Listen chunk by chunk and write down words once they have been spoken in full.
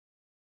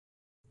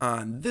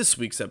On this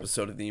week's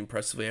episode of the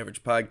Impressively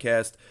Average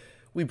Podcast,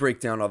 we break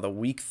down all the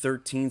Week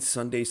 13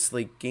 Sunday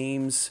slate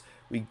games.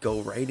 We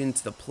go right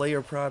into the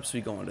player props.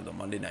 We go into the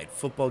Monday Night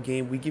Football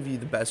game. We give you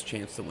the best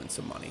chance to win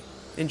some money.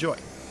 Enjoy.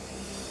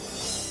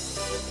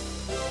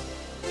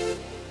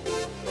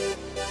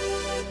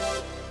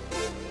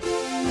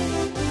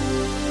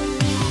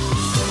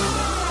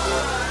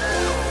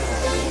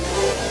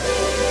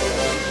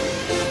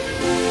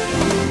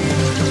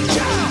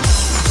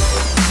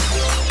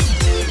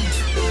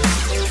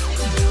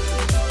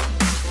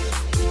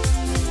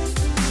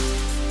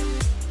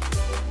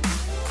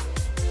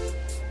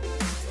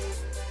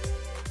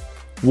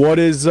 What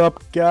is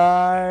up,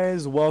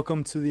 guys?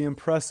 Welcome to the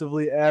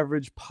Impressively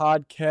Average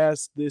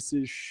Podcast. This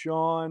is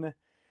Sean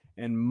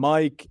and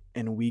Mike,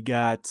 and we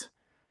got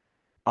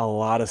a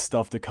lot of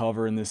stuff to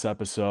cover in this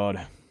episode.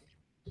 A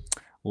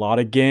lot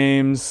of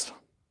games,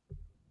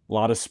 a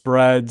lot of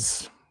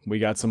spreads. We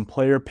got some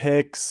player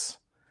picks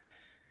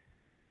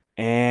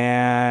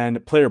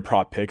and player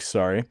prop picks,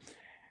 sorry.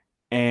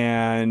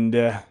 And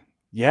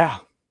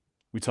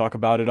we talk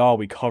about it all.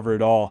 We cover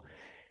it all.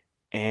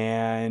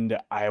 And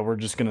we're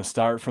just going to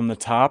start from the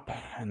top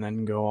and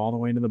then go all the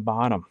way to the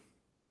bottom.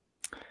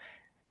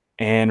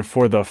 And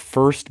for the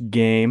first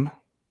game,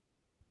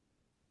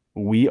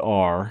 we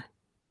are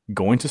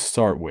going to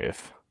start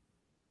with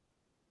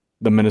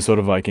the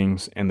Minnesota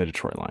Vikings and the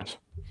Detroit Lions.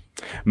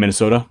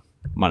 Minnesota,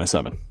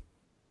 -7.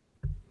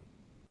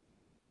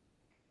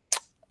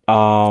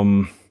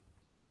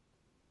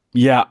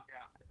 Yeah,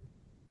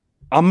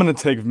 I'm going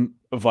to take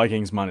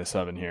Vikings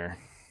 -7 here.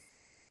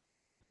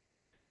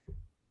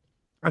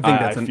 I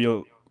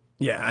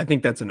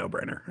think that's a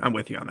no-brainer. I'm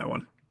with you on that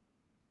one.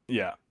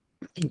 Yeah.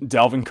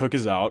 Dalvin Cook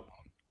is out.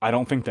 I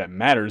don't think that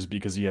matters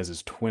because he has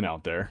his twin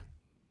out there.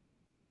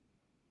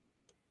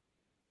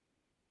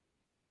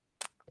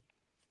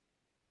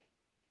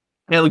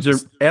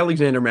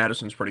 Alexander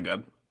Madison's pretty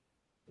good.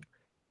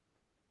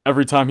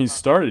 Every time he's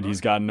started,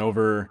 he's gotten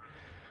over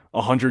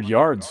 100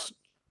 yards.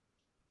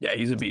 Yeah,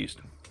 he's a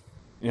beast.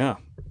 Yeah.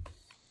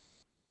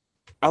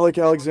 I like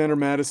Alexander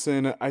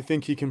Madison. I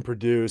think he can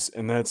produce,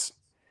 and that's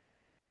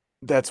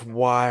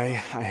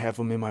why I have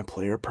him in my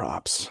player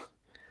props.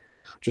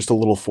 Just a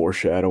little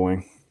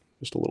foreshadowing.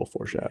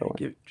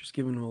 Just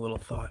giving him a little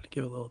thought.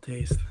 Give it a little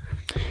taste.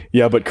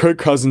 Yeah, but Kirk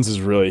Cousins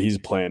he's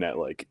playing at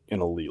like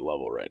an elite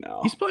level right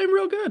now. He's playing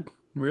real good.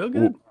 Real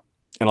good.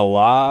 And a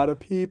lot of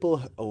people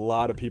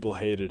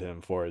hated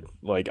him for it.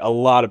 Like a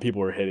lot of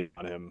people were hating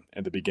on him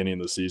at the beginning of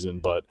the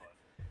season, but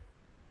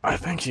I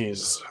think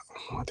he's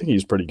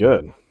pretty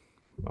good.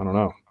 I don't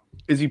know.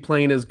 Is he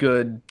playing as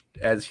good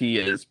as he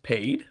is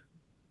paid?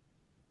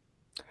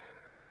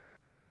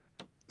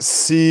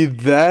 See,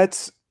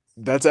 that's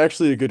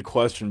actually a good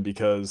question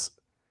because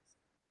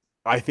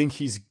I think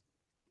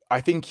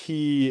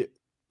he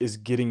is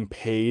getting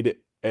paid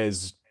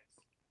as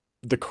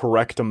the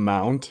correct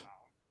amount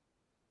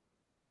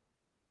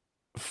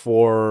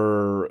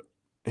for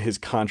his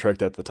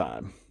contract at the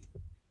time.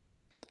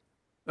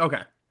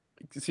 Okay.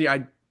 See,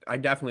 I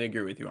definitely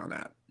agree with you on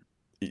that.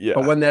 Yeah.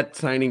 But when that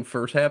signing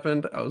first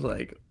happened, I was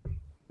like,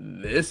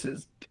 this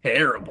is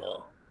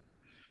terrible.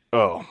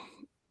 Oh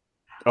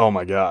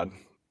my God.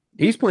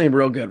 He's playing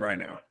real good right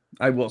now.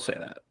 I will say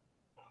that.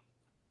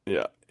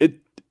 Yeah.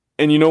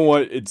 And you know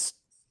what? It's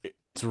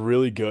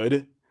really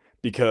good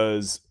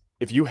because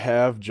if you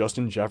have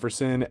Justin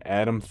Jefferson,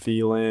 Adam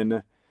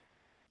Thielen,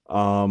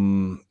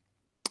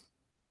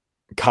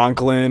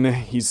 Conklin,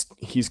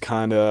 he's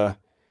kind of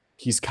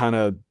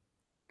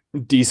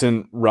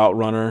decent route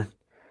runner.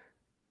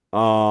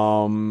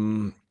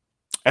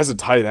 As a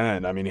tight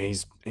end, I mean,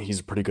 he's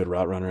a pretty good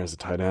route runner as a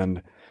tight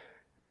end.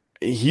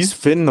 He's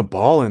fitting the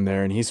ball in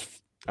there, and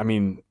if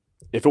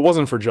it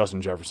wasn't for Justin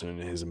Jefferson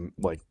and his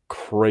like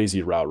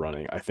crazy route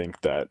running, I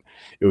think that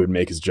it would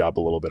make his job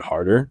a little bit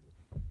harder.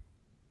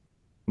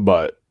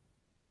 But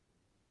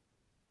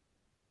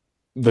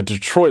the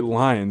Detroit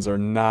Lions are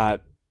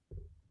not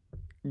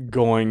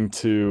going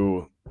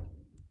to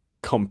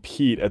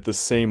compete at the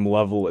same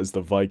level as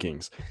the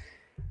Vikings.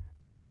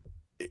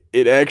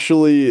 It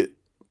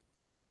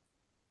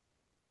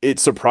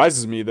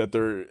surprises me that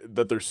they're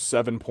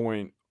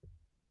 7-point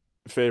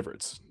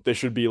favorites. They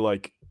should be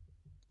like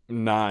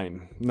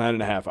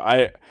 9.5.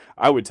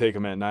 I would take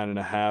them at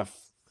 9.5.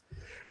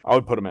 I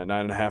would put them at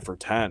 9.5 or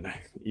 10,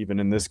 even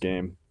in this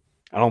game.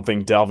 I don't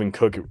think Dalvin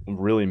Cook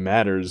really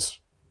matters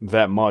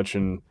that much.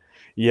 And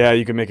yeah,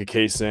 you can make a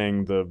case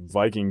saying the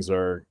Vikings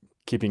are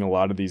keeping a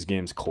lot of these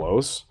games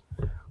close,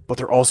 but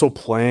they're also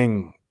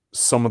playing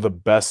some of the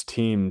best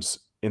teams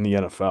in the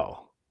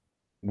NFL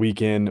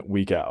week in,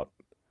 week out.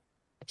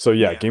 So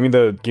yeah. Give me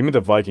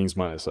the Vikings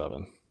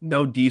 -7.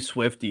 No D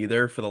Swift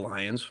either for the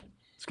Lions.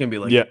 It's gonna be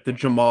like the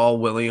Jamal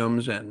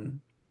Williams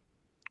and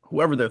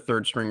whoever their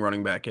third string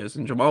running back is,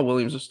 and Jamal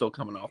Williams is still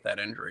coming off that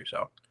injury.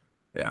 So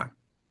yeah,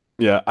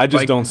 I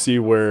just don't see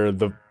where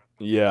the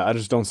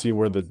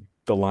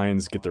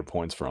Lions get their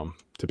points from,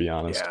 to be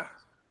honest. Yeah,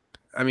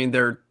 I mean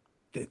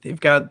they've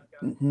got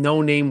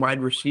no name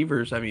wide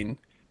receivers. I mean,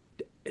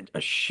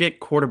 a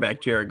shit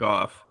quarterback, Jared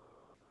Goff.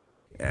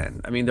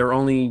 And I mean, their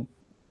only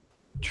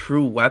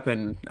true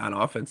weapon on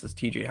offense is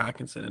TJ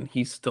Hawkinson, and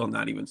he's still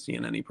not even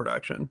seeing any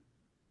production.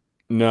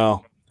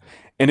 No.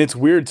 And it's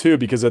weird too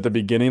because at the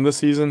beginning of the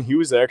season, he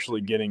was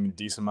actually getting a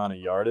decent amount of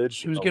yardage,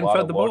 He was a getting lot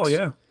fed of the ball, looks.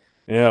 yeah.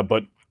 Yeah,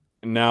 but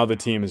now the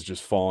team is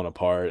just falling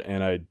apart,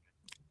 and I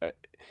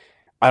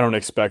I don't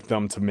expect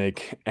them to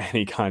make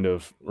any kind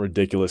of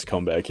ridiculous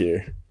comeback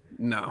here.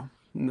 No,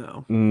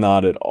 no.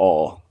 Not at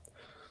all.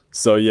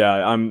 So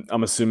yeah, I'm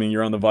assuming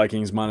you're on the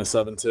Vikings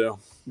 -7 too.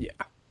 Yeah.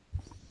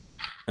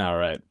 All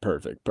right,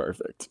 perfect,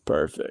 perfect,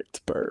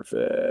 perfect,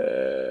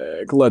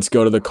 perfect. Let's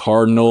go to the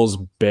Cardinals,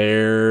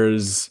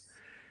 Bears.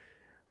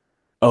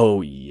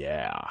 Oh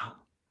yeah,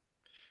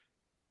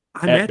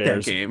 I'm at at that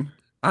Bears. game.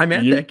 I'm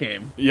at You, that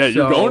game. yeah,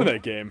 you're going to So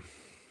that game.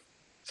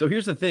 so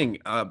here's the thing.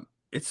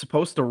 It's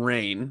supposed to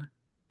rain,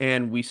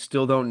 and we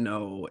still don't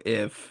know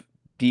if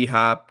D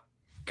Hop,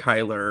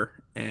 Kyler,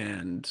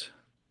 and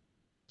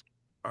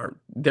are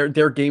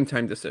their game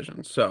time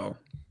decisions. So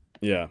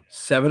Yeah,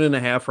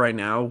 7.5 right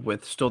now,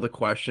 with still the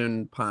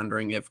question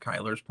pondering if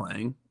Kyler's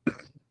playing.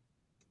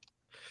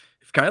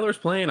 If Kyler's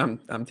playing,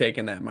 I'm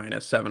taking that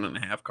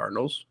 -7.5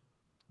 Cardinals.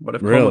 But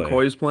if Cole really.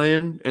 McCoy's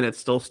playing and it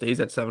still stays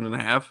at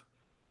 7.5,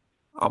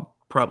 I'll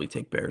probably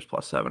take Bears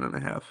plus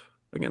 7.5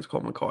 against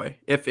Cole McCoy.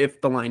 If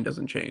the line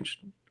doesn't change,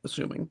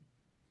 assuming.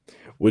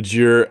 Would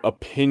your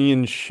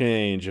opinion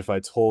change if I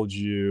told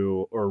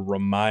you or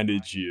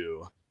reminded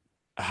you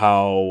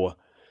how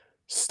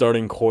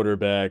starting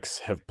quarterbacks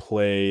have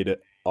played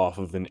off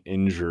of an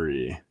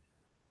injury,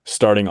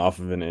 starting off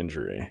of an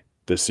injury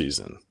this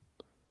season?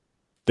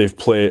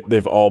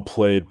 They've all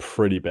played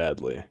pretty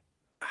badly.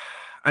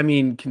 I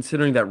mean,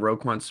 considering that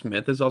Roquan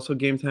Smith is also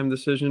game time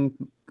decision,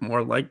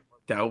 more like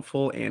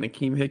doubtful, and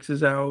Akeem Hicks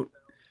is out,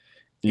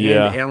 and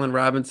Yeah, Allen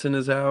Robinson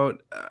is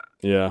out,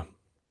 yeah.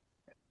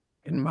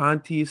 and I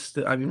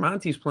mean,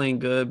 Monty's playing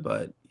good,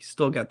 but he's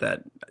still got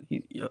that.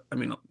 I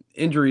mean,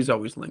 injuries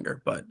always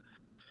linger, but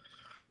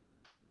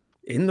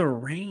in the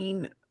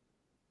rain,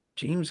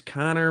 James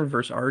Conner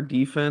versus our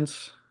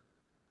defense.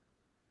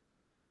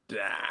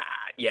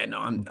 Yeah, no,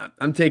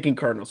 I'm taking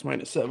Cardinals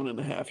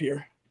 -7.5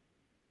 here.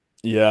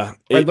 Yeah,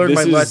 I learned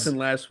my this is lesson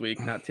last week,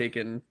 not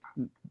taking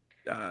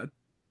uh,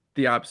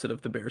 the opposite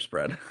of the bear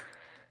spread.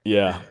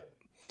 yeah.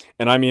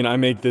 And I mean, I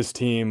make this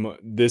team,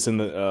 this and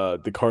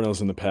the Cardinals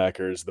and the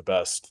Packers, the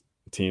best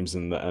teams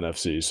in the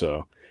NFC.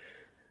 So,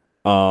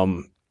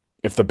 um,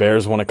 if the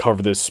Bears want to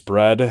cover this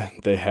spread,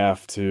 they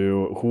have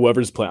to.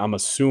 Whoever's playing, I'm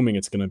assuming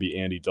it's going to be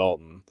Andy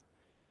Dalton.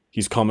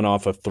 He's coming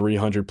off a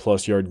 300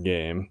 plus yard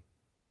game.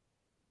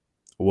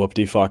 Whoop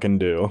de fucking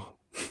do.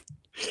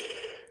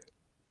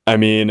 I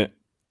mean,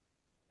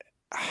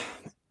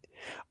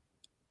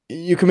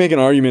 you can make an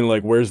argument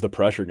like, where's the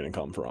pressure going to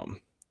come from?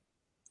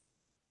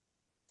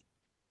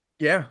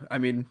 Yeah, I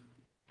mean,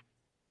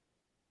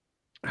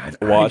 I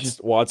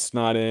just Watt's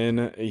not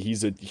in.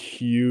 He's a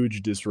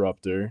huge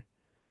disruptor.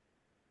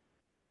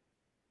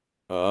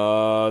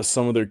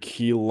 Some of their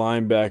key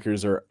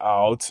linebackers are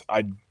out.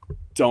 I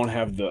don't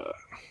have the.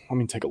 Let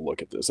me take a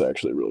look at this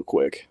actually real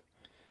quick.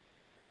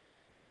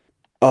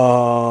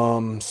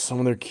 Some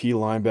of their key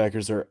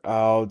linebackers are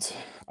out.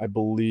 I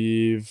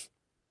believe.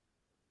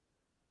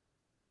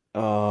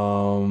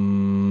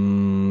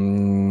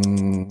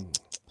 Um,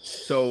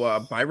 so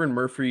Byron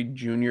Murphy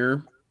Jr.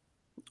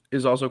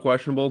 is also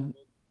questionable,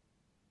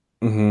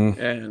 mhm.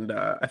 and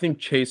I think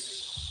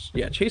Chase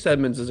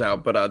Edmonds is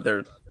out, but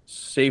their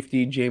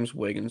safety James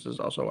Wiggins is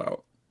also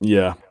out.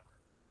 Yeah.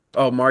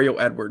 Oh, Mario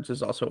Edwards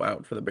is also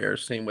out for the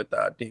Bears. Same with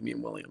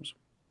Damian Williams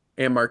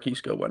and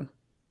Marquise Goodwin.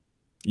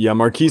 Yeah,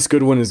 Marquise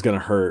Goodwin is gonna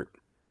hurt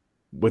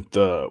with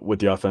the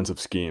offensive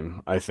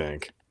scheme, I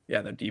think.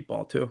 Yeah, the deep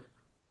ball too.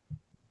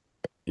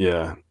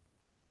 Yeah.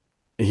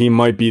 He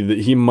might be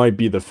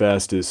the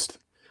fastest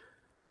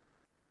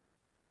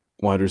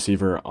wide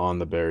receiver on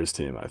the Bears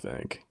team, I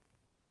think,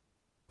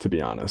 to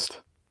be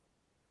honest.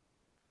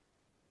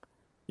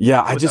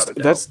 Yeah, I Without just a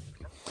doubt. that's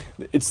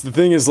it's the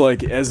thing is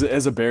like as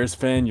a Bears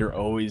fan, you're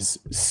always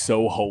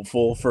so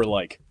hopeful for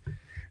like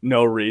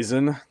no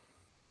reason.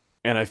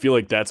 And I feel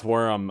like that's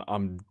where I'm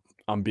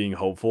being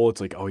hopeful.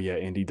 It's like, oh yeah,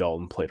 Andy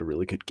Dalton played a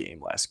really good game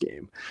last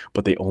game,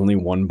 but they only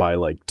won by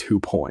like 2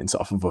 points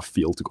off of a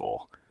field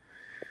goal.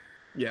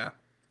 Yeah,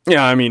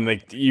 Yeah, I mean,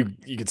 like you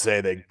could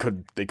say they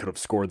could have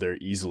scored there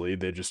easily.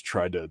 They just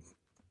tried to.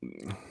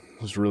 It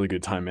was really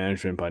good time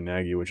management by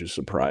Nagy, which is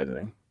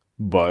surprising.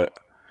 But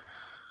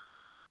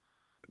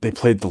they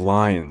played the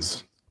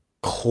Lions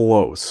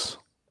close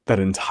that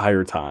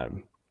entire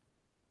time,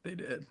 they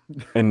did.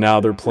 and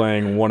now they're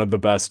playing one of the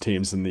best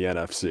teams in the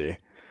NFC.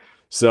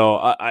 So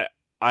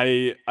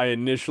I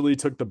initially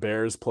took the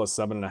Bears plus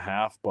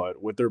 7.5,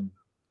 but with their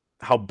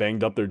how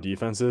banged up their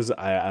defense is,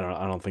 I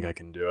don't think I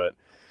can do it.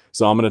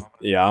 So I'm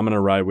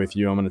gonna ride with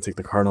you. I'm gonna take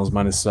the Cardinals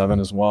 -7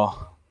 as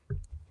well.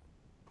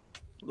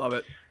 Love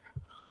it.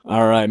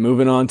 All right,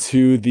 moving on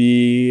to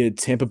the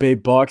Tampa Bay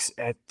Bucks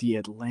at the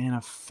Atlanta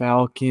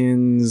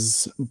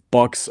Falcons.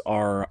 Bucks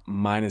are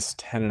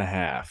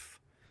 -10.5.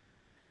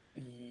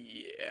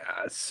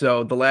 Yeah.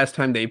 So the last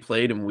time they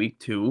played in week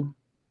 2,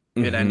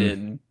 It Hmm.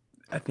 ended,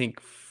 I think,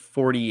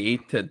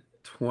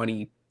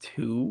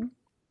 48-22,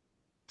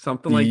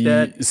 something like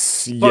that.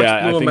 Bucks Yeah,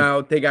 I blew them think.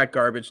 out. They got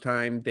garbage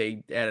time.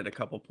 They added a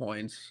couple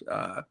points.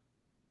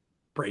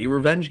 Brady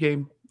revenge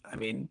game. I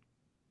mean,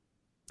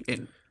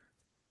 and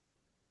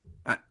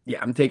yeah,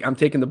 I'm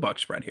taking the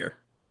Bucks spread here.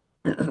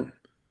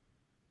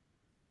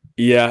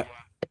 Yeah,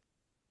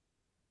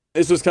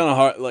 it's just kind of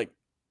hard. Like,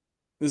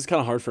 this is kind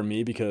of hard for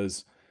me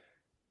because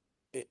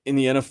in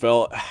the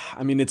NFL,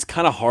 I mean, it's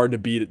kind of hard to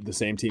beat the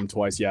same team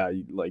twice. Yeah,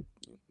 like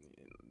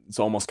it's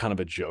almost kind of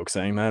a joke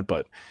saying that,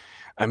 but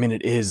I mean,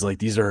 it is like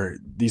these are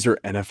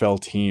NFL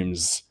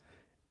teams,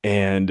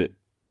 and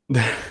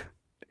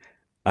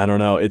I don't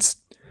know. It's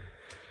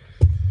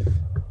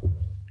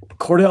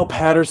Cordell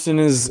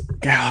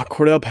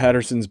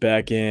Patterson's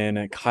back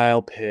in,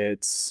 Kyle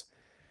Pitts,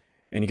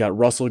 and you got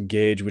Russell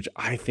Gage, which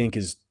I think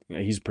is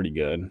he's pretty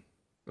good.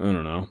 I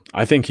don't know.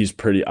 I think he's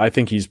pretty good. I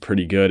think he's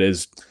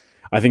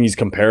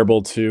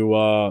comparable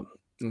to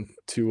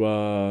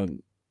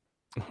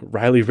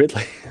Riley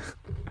Ridley,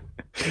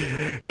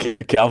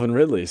 Calvin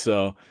Ridley.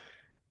 So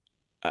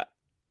uh,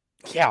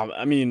 yeah,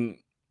 I mean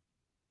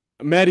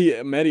Matty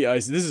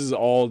Ice. This is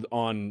all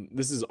on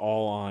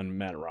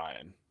Matt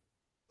Ryan.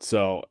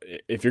 So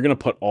if you're gonna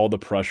put all the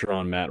pressure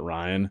on Matt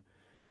Ryan,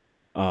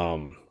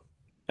 um,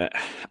 eh,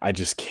 I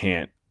just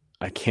can't.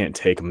 I can't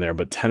take him there.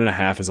 But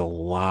 10.5 is a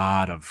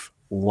lot of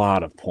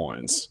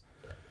points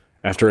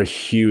after a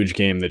huge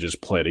game they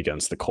just played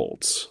against the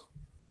Colts,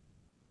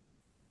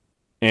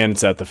 and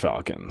it's at the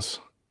Falcons.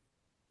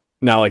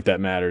 Not like that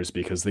matters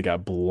because they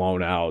got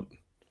blown out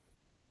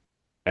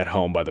at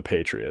home by the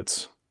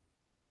Patriots.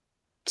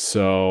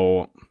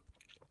 So,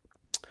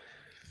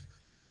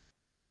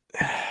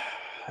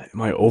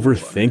 am I Ooh.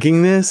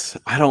 overthinking this?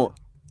 I don't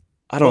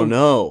Well,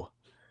 know.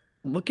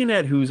 looking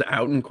at who's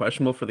out and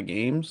questionable for the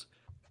games,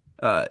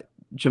 uh,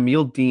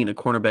 Jameel Dean, a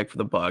cornerback for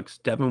the Bucks.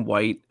 Devin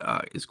White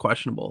is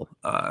questionable.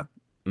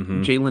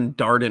 Hmm. Jalen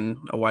Darden,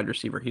 a wide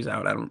receiver, he's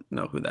out. I don't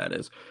know who that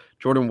is.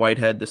 Jordan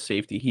Whitehead, the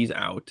safety, he's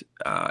out.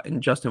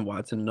 And Justin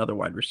Watson, another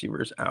wide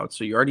receiver, is out.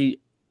 So you already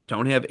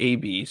don't have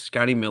AB.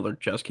 Scotty Miller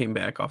just came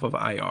back off of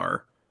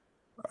IR.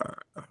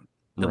 Uh,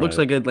 it looks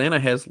Right. like Atlanta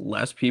has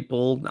less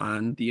people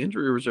on the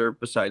injury reserve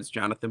besides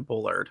Jonathan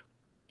Bullard.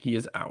 He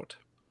is out,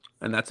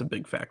 and that's a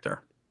big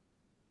factor.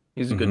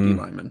 He's a good D Hmm.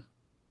 lineman.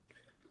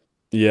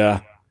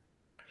 Yeah.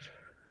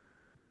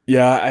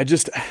 Yeah.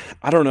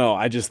 I don't know.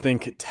 I just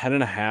think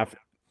 10.5.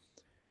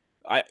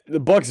 The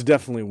Bucks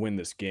definitely win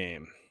this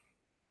game,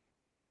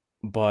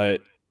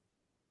 but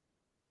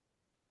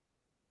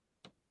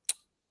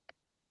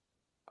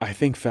I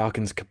think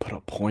Falcons could put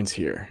up points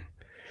here.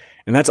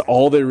 And that's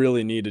all they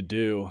really need to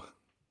do.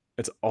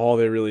 That's all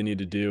they really need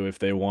to do if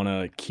they want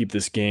to keep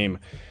this game.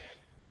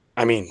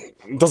 I mean,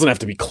 it doesn't have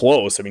to be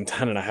close. I mean,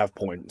 10.5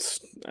 points.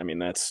 I mean,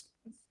 that's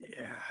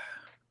Yeah.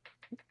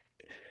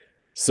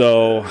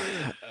 so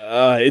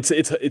Uh,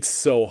 it's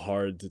so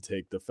hard to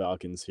take the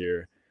Falcons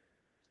here.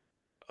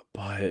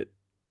 But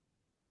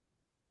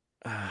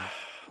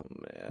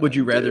would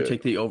you man, rather dude.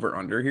 take the over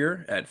under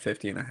here at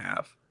 50 and a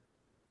half?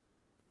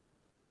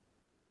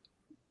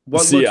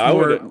 What See, looks I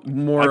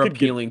more could get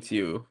appealing to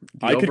you,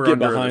 the I could over get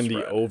under or the behind the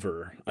spread?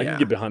 over. I could Yeah,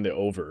 get behind the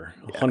over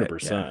yeah,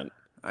 100%.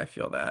 I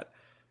feel that.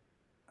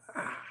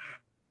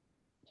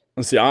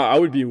 Let's see, I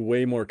would be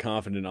way more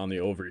confident on the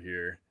over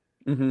here.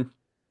 Hmm.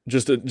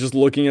 Just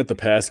looking at the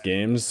past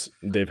games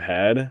they've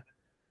had,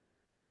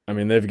 I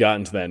mean, they've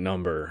gotten to that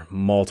number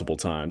multiple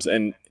times.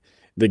 And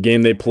the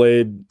game they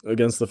played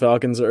against the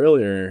Falcons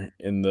earlier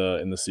in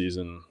the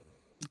season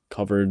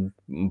covered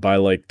by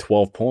like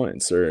 12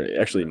 points or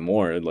actually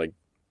more, like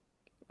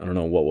I don't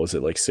know what was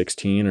it, like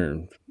 16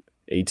 or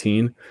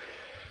 18.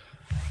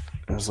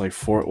 It was like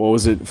what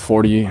was it?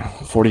 40, I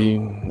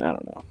don't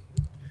know.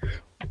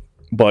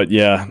 But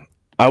yeah,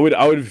 I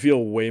would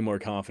feel way more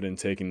confident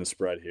taking the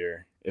spread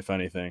here if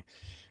anything.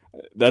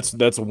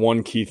 That's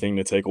one key thing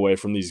to take away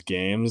from these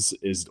games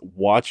is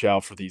watch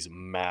out for these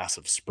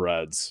massive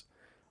spreads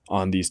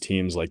on these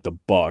teams like the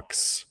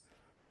Bucks,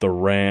 the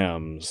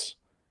Rams.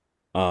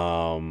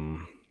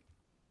 Um,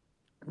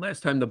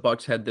 Last time the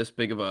Bucks had this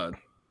big of a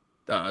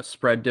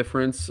spread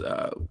difference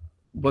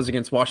was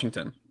against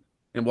Washington,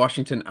 and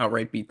Washington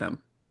outright beat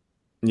them.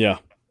 yeah,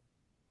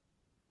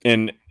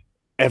 and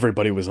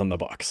everybody was on the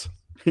Bucks.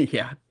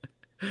 Yeah,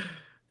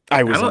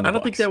 I was on the I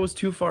don't think Bucks. that was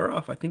too far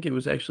off. I think it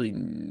was actually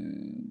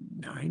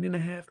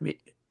 9.5.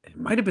 It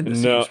might have been the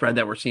same No, spread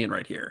that we're seeing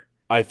right here.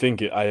 I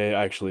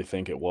actually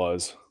think it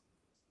was.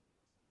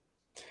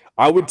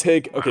 I would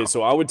take okay, Wow.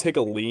 so I would take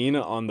a lean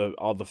on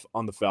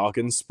the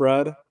Falcons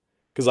spread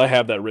because I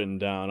have that written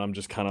down. I'm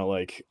just kind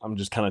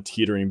of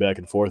teetering back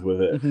and forth with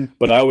it, Hmm.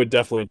 but I would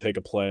definitely take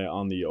a play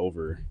on the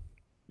over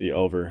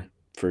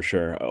for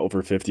sure,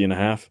 over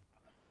 50.5.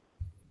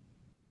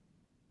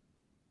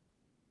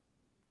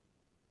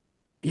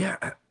 Yeah.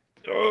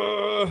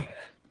 Uh,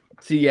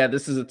 See, yeah,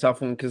 this is a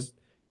tough one because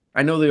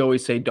I know they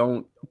always say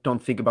don't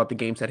think about the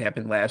games that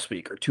happened last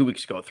week or 2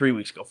 weeks ago, 3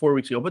 weeks ago, 4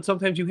 weeks ago, but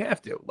sometimes you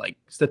have to, like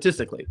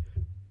statistically.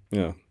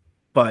 Yeah.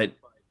 But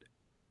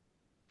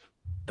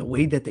the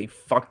way that they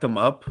fucked them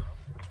up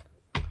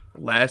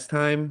last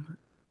time.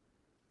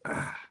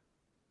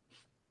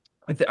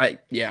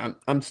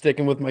 I'm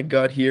sticking with my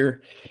gut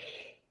here.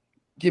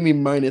 Give me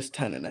minus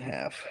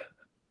 10.5.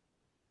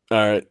 All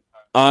right.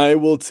 I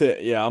will take,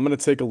 yeah, I'm going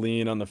to take a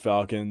lean on the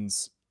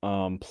Falcons,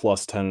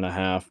 plus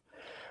 10.5,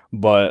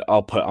 but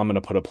I'm going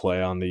to put a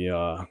play on the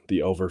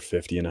over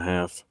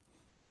 50.5.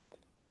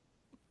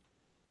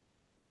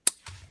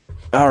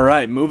 All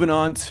right. Moving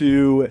on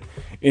to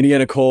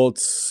Indiana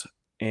Colts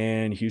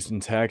and Houston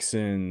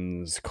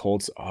Texans.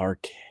 Colts are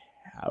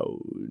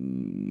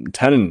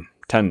 10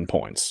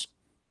 points,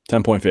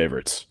 10-point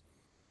favorites.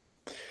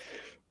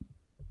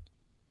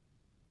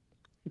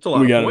 It's a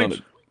lot of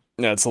points.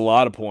 Yeah, it's a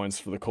lot of points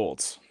for the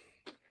Colts.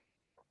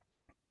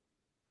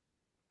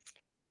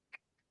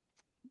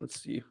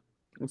 Let's see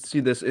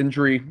this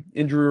injury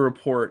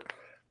report,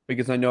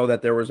 because I know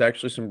that there was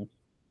actually some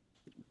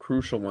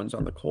crucial ones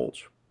on the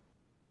Colts.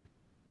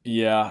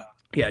 Yeah.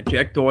 Yeah,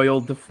 Jack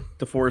Doyle,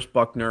 DeForest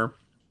Buckner,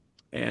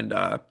 and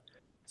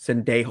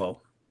Sendejo,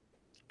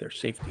 their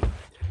safety.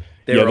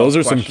 Those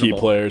are some key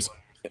players.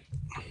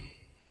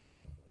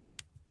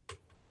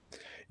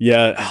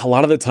 Yeah, a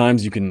lot of the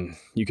times you can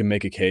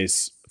make a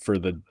case for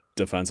the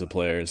defensive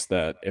players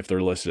that if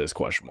they're listed as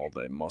questionable,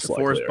 they most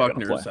likely are going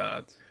to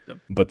play.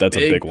 But that's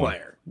a big one.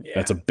 Yeah.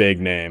 That's a big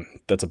name.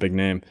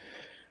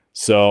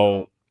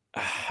 So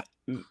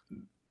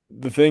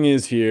the thing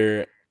is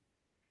here,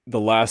 the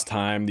last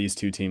time these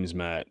two teams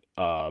met,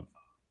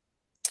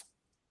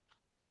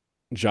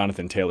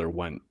 Jonathan Taylor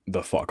went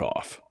the fuck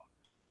off.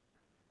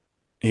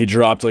 He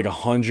dropped like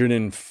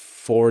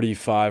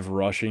 145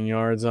 rushing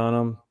yards on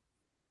him.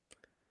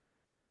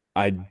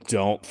 I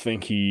don't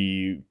think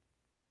he's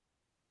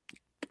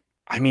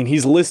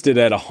listed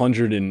at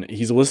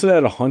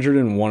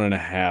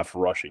 101.5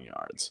 rushing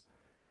yards.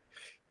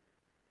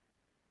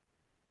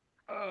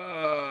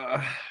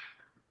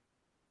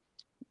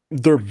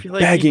 They're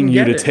begging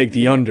you to take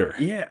the under.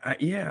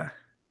 Yeah.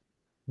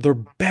 They're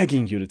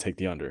begging you to take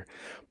the under.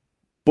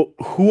 But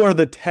who are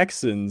the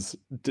Texans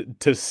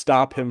to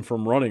stop him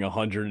from running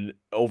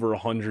over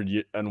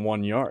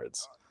 101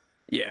 yards?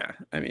 Yeah,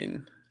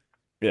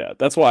 yeah,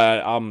 that's why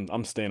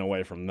I'm staying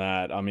away from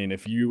that. I mean,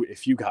 if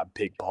you got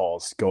big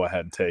balls, go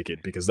ahead and take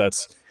it, because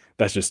that's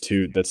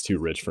too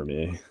rich for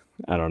me.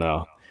 I don't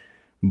know,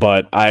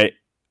 but I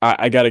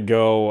gotta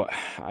go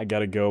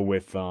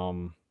with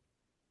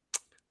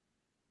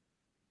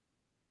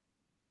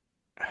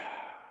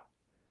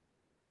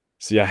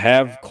See, I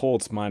have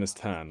Colts minus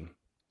 10.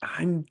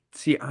 I'm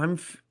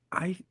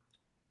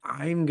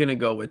gonna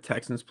go with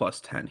Texans plus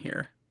 10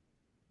 here.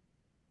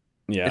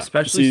 Yeah,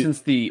 especially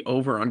since the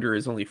over under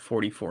is only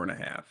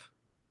 44.5.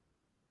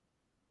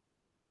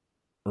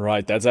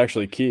 Right, that's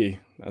actually key.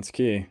 That's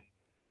key.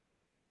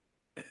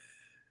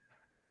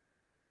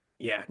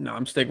 Yeah, no,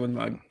 I'm sticking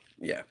with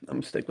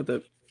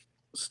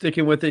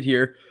it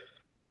here.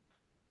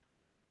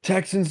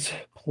 Texans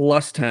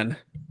plus 10.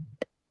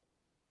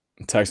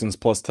 Texans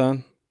plus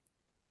 10.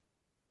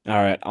 All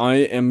right, I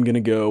am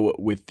gonna go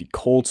with the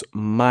Colts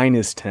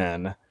minus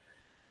 10.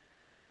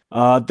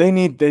 They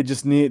need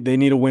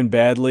to win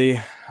badly.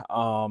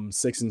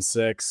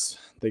 6-6.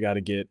 They got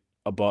to get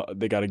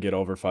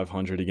over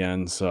 500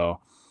 again. So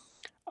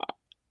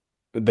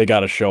they got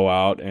to show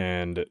out,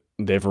 and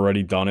they've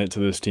already done it to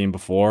this team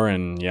before.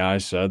 And yeah, I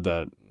said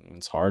that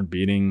it's hard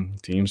beating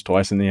teams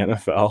twice in the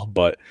NFL,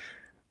 but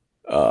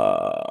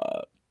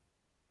I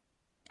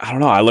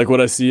don't know. I like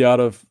what I see out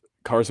of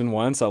Carson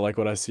Wentz. I love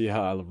what I see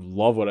out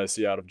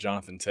of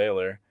Jonathan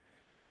Taylor,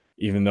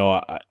 even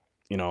though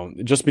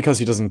just because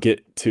he doesn't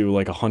get to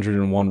like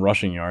 101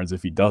 rushing yards,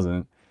 if he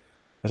doesn't,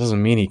 that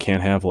doesn't mean he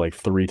can't have like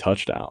 3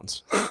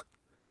 touchdowns.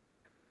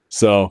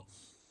 So,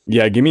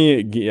 yeah, give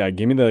me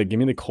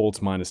the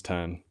Colts minus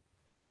 10.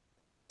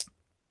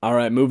 All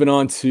right, moving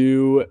on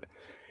to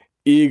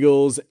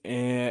Eagles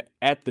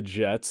at the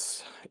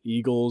Jets.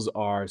 Eagles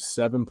are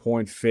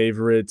 7-point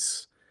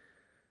favorites.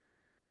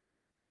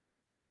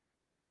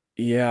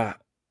 Yeah.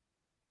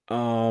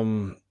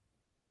 I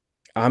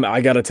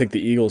got to take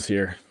the Eagles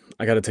here.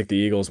 I got to take the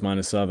Eagles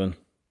minus 7.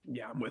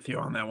 Yeah, I'm with you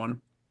on that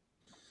one.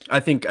 I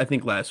think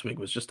last week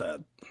was just I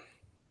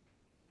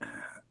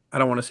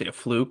don't want to say a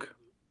fluke,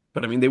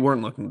 but they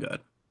weren't looking good.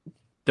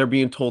 They're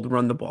being told to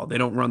run the ball. They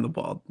don't run the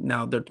ball.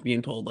 Now they're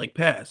being told like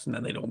pass, and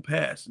then they don't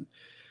pass. And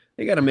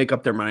they got to make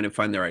up their mind and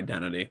find their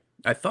identity.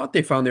 I thought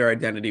they found their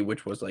identity,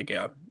 which was like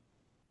a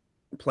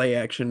play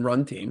action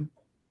run team.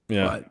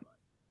 Yeah. But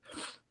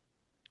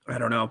I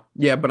don't know.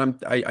 Yeah, but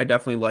I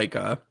definitely like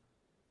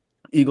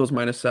Eagles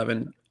minus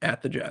 7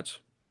 at the Jets.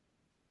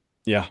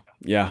 Yeah.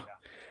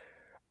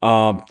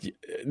 The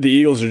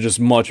Eagles are just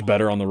much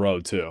better on the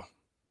road too.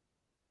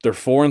 They're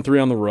 4-3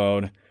 on the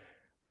road.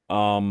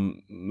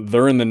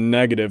 They're in the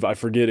negative. I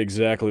forget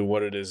exactly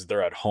what it is.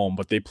 They're at home,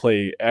 but they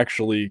play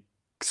actually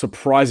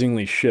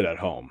surprisingly shit at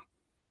home,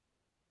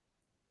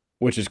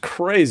 which is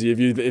crazy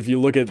if you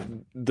look at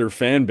their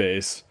fan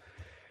base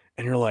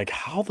and you're like,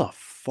 how the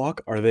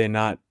fuck are they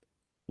not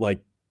like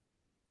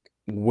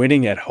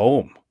winning at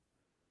home?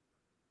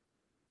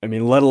 I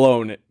mean, let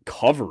alone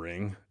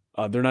covering.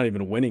 They're not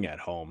even winning at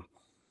home.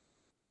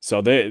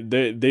 So they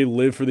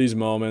live for these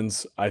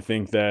moments. I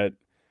think that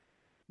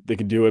they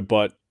can do it,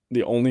 but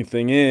the only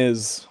thing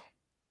is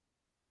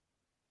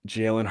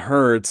Jalen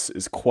Hurts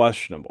is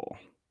questionable.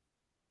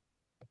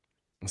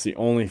 That's the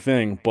only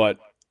thing, but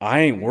I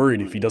ain't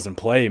worried if he doesn't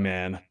play,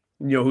 man.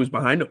 You know who's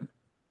behind him?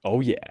 Oh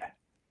yeah.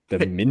 The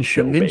The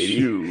Minshew, baby.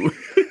 Minshew.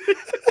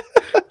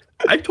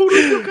 I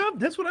totally forgot.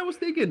 That's what I was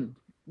thinking.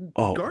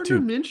 Oh, Gardner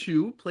dude.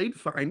 Minshew played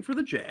fine for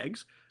the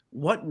Jags.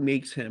 What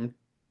makes him?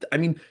 I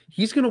mean,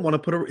 he's going to want to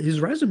put his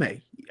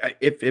resume.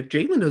 If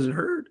Jalen doesn't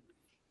hurt,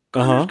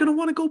 Gardner's Uh-huh. going to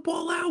want to go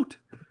ball out.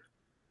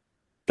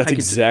 That's I could,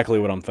 exactly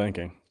what I'm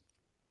thinking.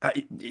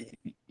 I,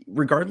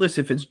 regardless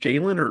if it's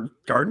Jalen or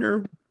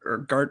Gardner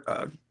or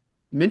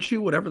Minshew,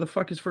 whatever the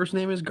fuck his first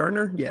name is,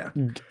 Gardner. Yeah,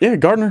 Yeah,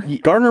 Gardner. He-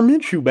 Gardner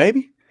Minshew,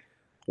 baby.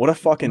 What a the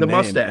fucking name.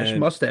 And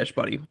mustache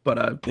buddy.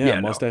 But yeah, yeah,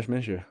 no, mustache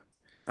Minshew.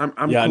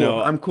 I'm Yeah, cool.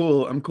 no.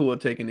 I'm cool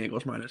with taking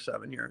Eagles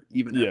 -7 here,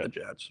 even at Yeah. the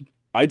Jets.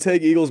 I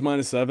take Eagles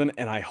 -7,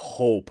 and I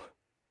hope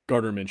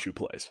Gardner Minshew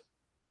plays.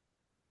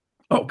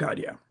 Oh God,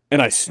 yeah,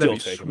 And I that'd still be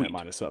take him at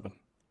sweet. -7.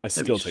 I That'd be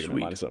still take him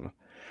at sweet. -7.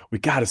 We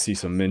got to see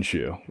some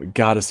Minshew. We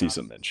got to see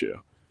some Minshew.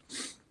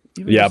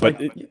 Even Yeah, just but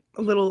like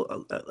a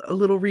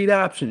little read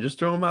option. Just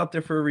throw him out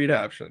there for a read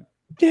option.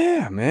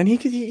 yeah, man, he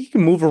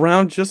can move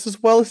around just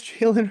as well as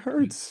Jalen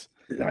Hurts.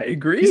 I He's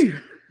agree.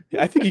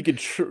 I think he could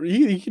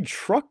he can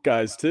truck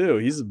guys too.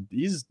 He's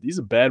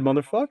a bad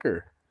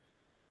motherfucker.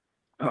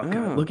 Oh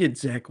God, Oh, look at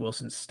Zach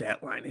Wilson's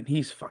stat line, and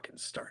he's fucking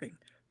starting.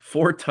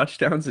 4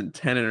 touchdowns and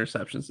 10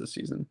 interceptions this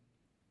season.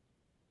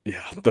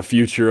 yeah, the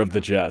future of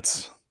the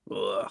Jets.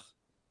 Ugh.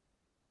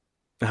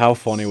 How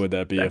funny would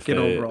that be if Second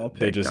overall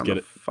they pick just down get the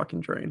it?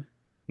 fucking drain.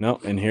 No,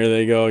 and here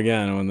they go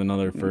again with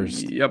another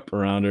first Yep.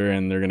 rounder,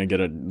 and they're gonna get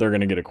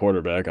a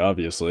quarterback.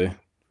 Obviously,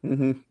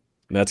 hmm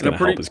that's And I'm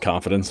gonna help his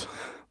confidence.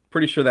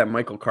 pretty sure that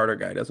Michael Carter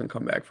guy doesn't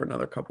come back for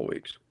another couple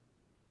weeks.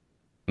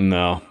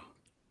 No,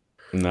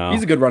 He's no,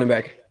 a good running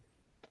back.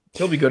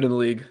 He'll be good in the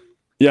league.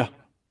 yeah,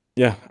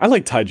 yeah. I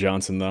like Ty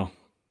Johnson though.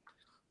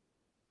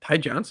 Ty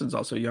Johnson's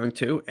also young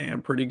too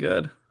and pretty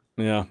good.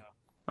 Yeah,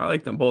 I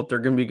like them both. They're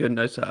going to be good,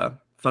 nice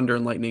thunder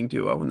and lightning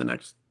duo in the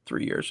next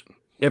 3 years.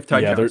 If Ty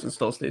yeah. Johnson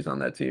still stays on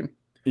that team.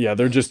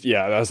 They're just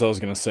That's what I was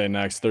gonna say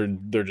next. They're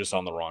just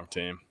on the wrong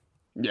team.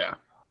 Yeah,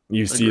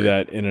 You I see agree.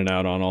 that in and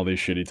out on all these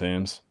shitty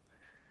teams.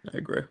 I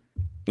agree.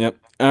 Yep.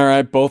 All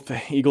right, both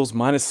Eagles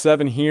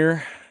 -7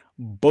 here.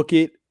 Book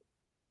it.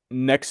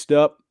 Next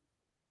up,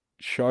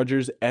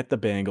 Chargers at the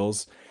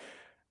Bengals.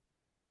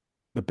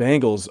 The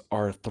Bengals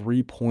are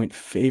 3-point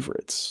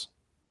favorites.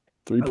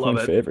 Three I love point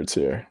it. favorites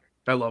here.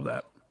 I love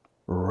that.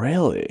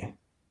 Really?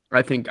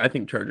 I think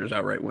Chargers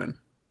outright win.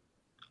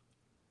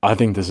 I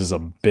think this is a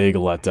big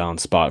letdown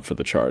spot for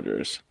the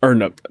Chargers. Or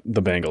no,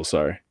 the Bengals,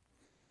 sorry.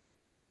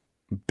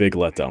 Big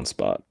letdown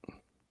spot.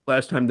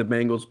 Last time the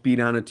Bengals beat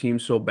on a team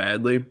so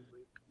badly,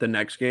 the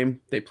next game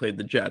they played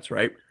the Jets,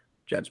 right?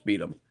 Jets beat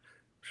them.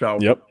 So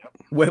Yep.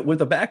 with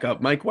the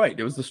backup, Mike White.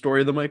 It was the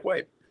story of the Mike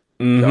White.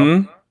 So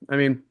Mm-hmm. I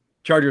mean,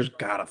 Chargers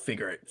gotta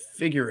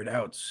figure it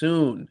out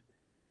soon.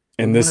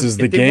 And this is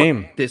the If they want,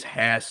 game. this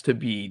has to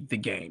be the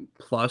game.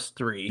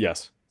 +3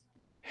 Yes.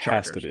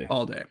 Has to Chargers be.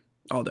 all day,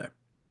 all day.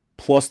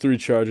 +3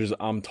 Chargers.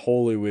 I'm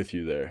totally with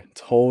you there.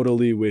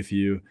 Totally with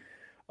you.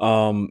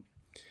 Um,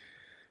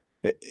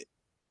 the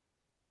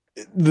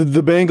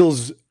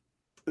Bengals.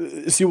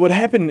 See what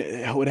happened.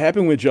 What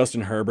happened with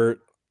Justin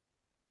Herbert,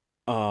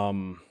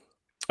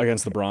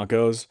 against the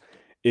Broncos,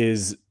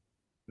 is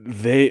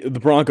the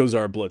Broncos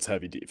are a blitz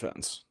heavy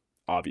defense.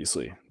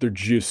 Obviously, they're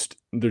juiced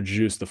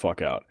the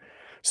fuck out.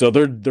 So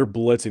they're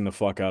blitzing the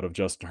fuck out of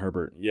Justin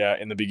Herbert. Yeah,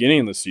 in the beginning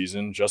of the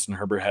season, Justin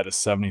Herbert had a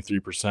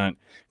 73%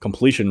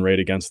 completion rate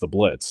against the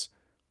blitz.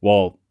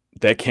 Well,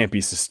 that can't be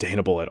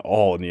sustainable at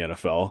all in the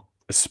NFL,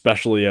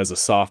 especially as a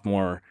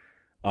sophomore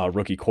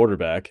rookie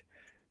quarterback.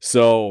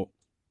 So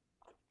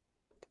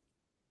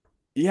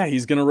yeah,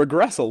 he's gonna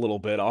regress a little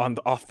bit on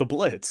off the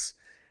blitz.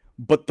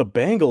 But the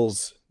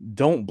Bengals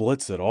don't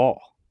blitz at all.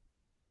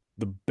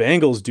 The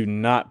Bengals do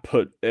not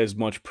put as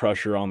much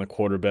pressure on the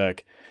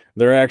quarterback.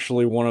 They're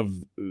actually one of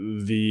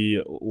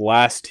the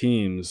last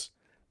teams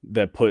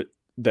that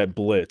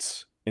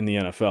blitz in the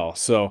NFL.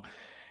 So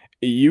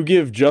you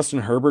give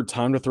Justin Herbert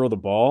time to throw the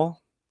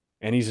ball,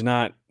 and he's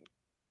not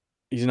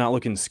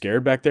looking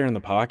scared back there in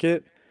the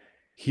pocket.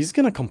 He's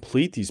gonna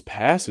complete these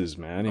passes,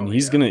 man, and Oh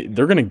yeah.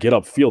 they're gonna get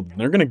upfield. And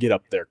they're gonna get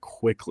up there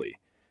quickly.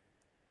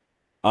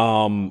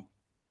 Some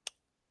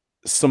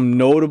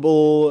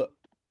notable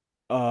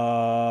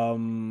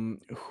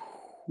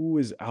who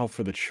is out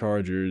for the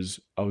Chargers?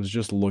 I was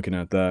just looking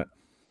at that.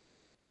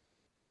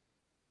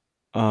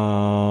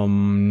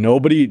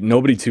 Nobody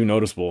too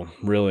noticeable,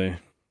 really.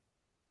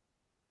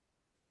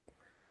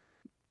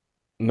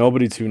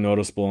 Nobody too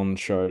noticeable on the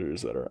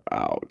Chargers that are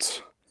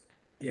out.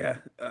 Yeah.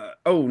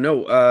 Oh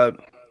no.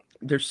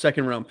 Their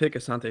second round pick,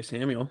 Asante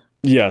Samuel.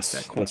 Yes,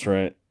 That that's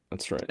right.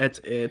 That's right. That's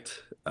it.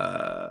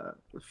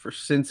 For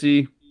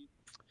Cincy,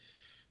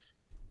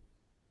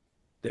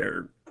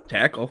 their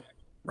tackle,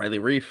 Riley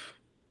Reef.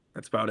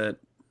 That's about it.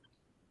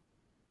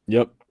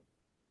 Yep.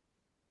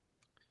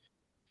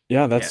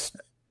 Yeah, Yeah,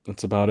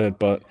 that's about it.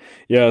 But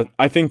yeah,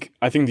 I think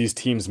these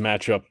teams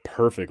match up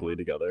perfectly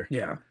together.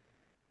 yeah.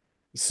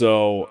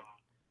 So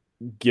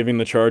giving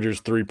the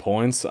Chargers 3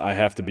 points, I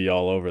have to be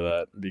all over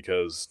that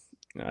because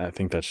I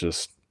think that's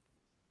just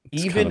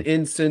it's kind Even of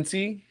in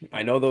Cincy,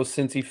 I know those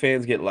Cincy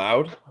fans get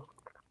loud,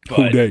 who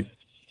but day.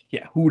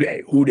 yeah, who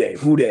day, who day,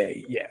 who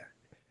day. Yeah,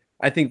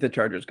 I think the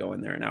Chargers go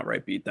in there and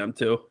outright beat them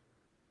too.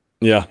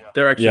 Yeah.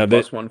 They're actually Yeah, they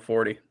plus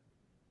 140.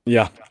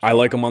 yeah, I So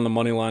like them on the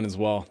money line as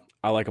well.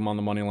 I like them on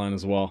the money line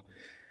as well.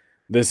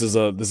 This is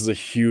a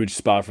huge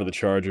spot for the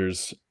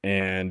Chargers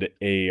and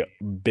a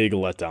big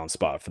letdown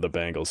spot for the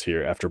Bengals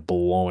here after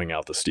blowing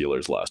out the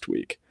Steelers last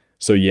week.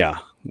 So yeah,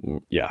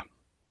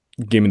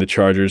 give me the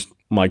Chargers.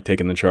 Mike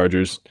taking the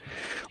Chargers.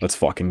 Let's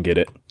fucking get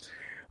it.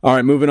 All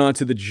right, moving on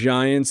to the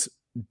Giants,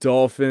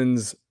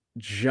 Dolphins.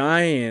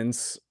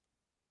 Giants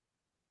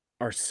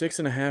are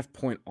 6.5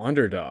 point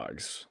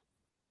underdogs.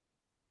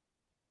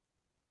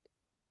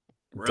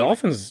 really,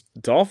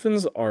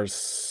 Dolphins are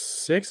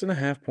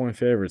 6.5 point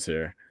favorites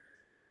here.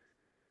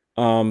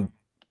 Um,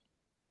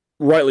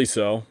 Rightly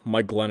so.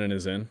 Mike Glennon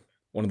is in,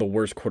 one of the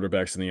worst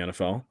quarterbacks in the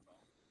NFL.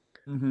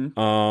 hmm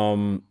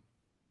Um,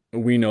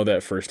 we know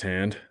that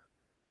firsthand.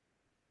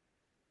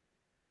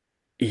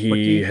 but do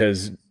He you,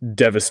 has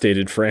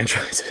devastated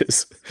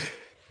franchises.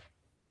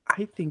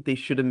 I think they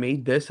should have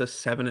made this a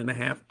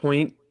 7.5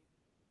 point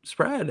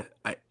spread.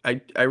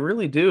 I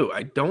really do.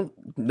 I don't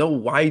know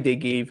why they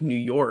gave New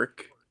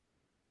York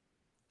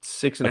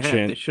six and A a half.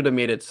 They chance. should have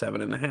made it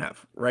 7.5.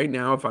 Right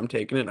now, if I'm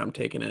taking it, I'm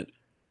taking it.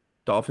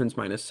 Dolphins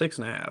minus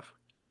 6.5.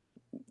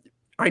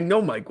 I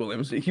know Mike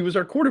Williams. He was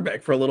our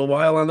quarterback for a little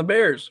while on the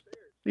Bears.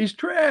 He's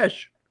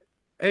trash.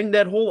 And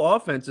that whole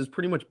offense is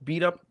pretty much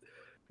beat up.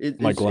 Is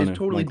Mike is, is Glennon.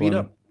 totally Mike beat Glennon.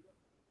 up.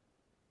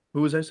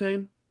 Who was I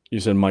saying? You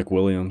said Mike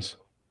Williams.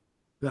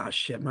 Ah,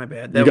 shit, my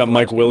bad. You That was got the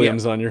Mike last one. Yeah.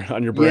 Williams on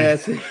your brain.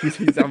 Yes,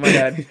 he's on my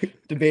head,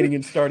 debating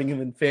and starting him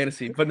in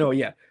fantasy. But no,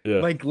 yeah, Yeah.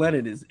 Mike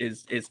Glennon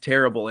is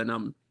terrible,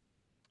 and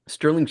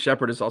Sterling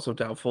Shepard is also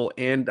doubtful,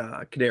 and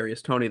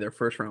Kadarius Toney, their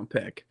first round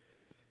pick.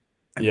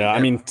 I mean Yeah, I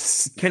that mean,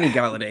 Kenny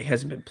Galladay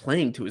hasn't been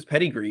playing to his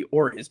pedigree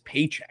or his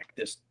paycheck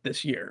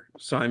this year.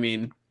 So I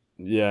mean,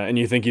 yeah, and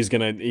you think he's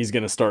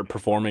gonna start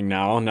performing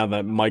now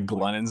that Mike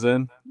Glennon's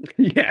in?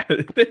 yeah,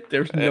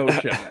 there's no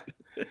shot.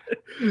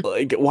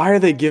 Like, why are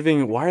they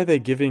giving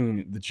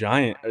the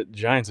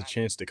Giants a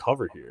chance to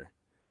cover here?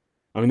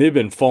 I mean, they've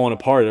been falling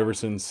apart ever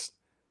since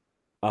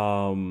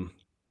um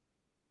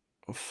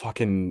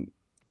fucking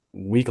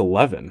week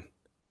 11.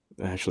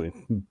 Actually,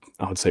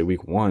 I would say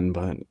week 1,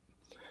 but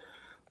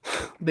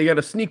They got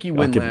a sneaky I'll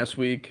win give last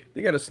week.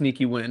 They got a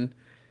sneaky win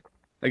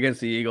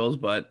against the Eagles,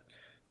 but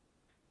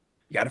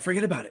you got to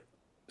forget about it.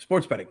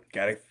 Sports betting,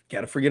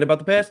 gotta forget about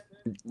the past.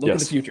 Look at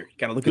the yes. future.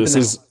 Got to look at the This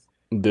now. is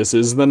this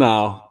is the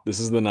now. This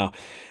is the now.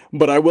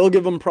 But I will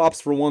give them props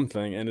for one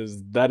thing, and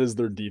that is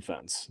their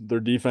defense. Their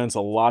defense,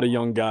 a lot of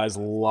young guys,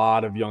 a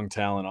lot of young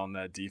talent on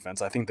that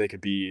defense. I think they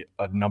could be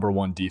a number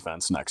one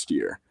defense next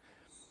year.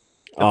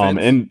 The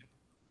Fins.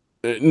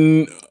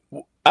 And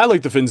I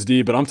like the Fins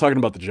D, but I'm talking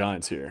about the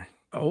Giants here.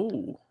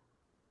 Oh,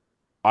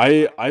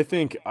 I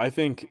think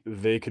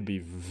they could be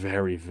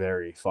very,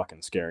 very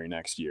fucking scary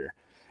next year.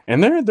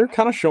 And they're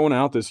kind of showing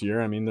out this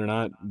year. I mean, they're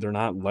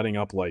not letting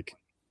up, like,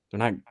 they're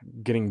not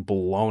getting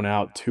blown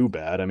out too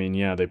bad. I mean,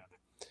 yeah, the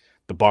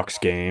Bucks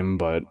game,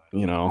 but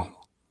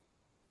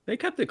they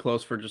kept it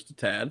close for just a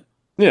tad.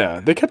 yeah,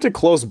 they kept it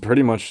close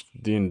pretty much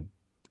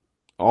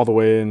all the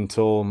way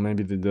until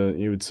maybe the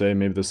you would say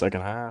maybe the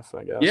second half,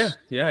 I Yeah, guess.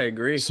 yeah, I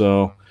agree.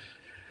 So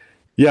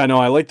yeah, no,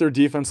 I like their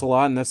defense a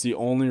lot, and that's the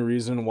only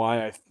reason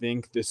why I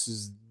think this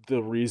is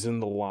the reason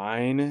the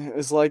line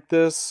is like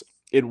this.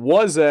 It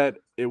was at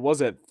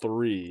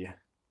 3.5.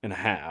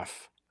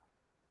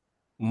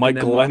 And Mike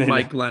then Glennon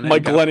Mike Glennon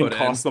Mike got Glennon put in.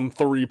 cost them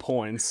 3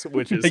 points,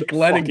 which is Mike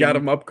Glennon got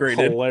him fucking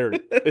upgraded.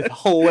 hilarious.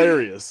 It's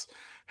hilarious.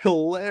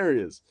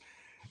 Hilarious.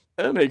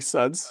 That makes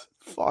sense.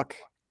 Fuck.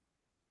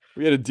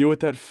 We had to deal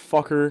with that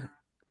fucker.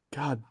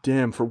 God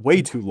damn, for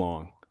way too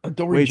long.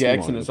 Dory Way too long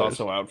Jackson in the is Bears.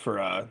 also out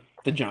for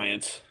the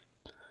Giants.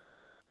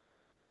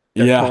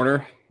 Their Yeah,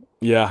 corner.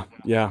 yeah.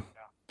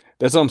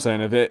 That's what I'm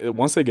saying.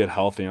 Once they get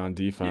healthy on Yeah.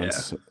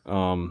 defense,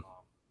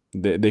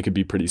 they could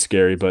be pretty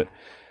scary. But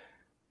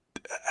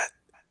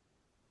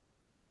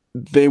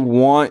they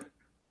want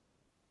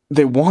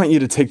they want you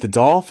to take the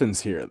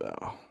Dolphins here,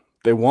 though.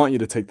 They want you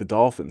to take the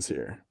Dolphins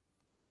here.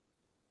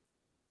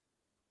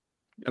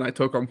 And I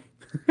took them.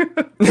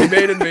 They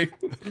baited me.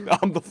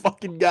 I'm the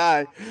fucking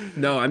guy.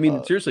 No, I mean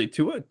Uh, seriously,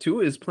 Tua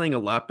is playing a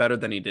lot better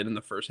than he did in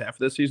the first half of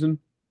this season.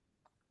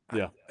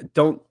 yeah.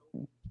 Don't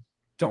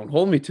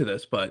hold me to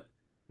this, but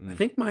I Mm.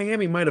 think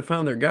Miami might have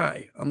found their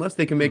guy, unless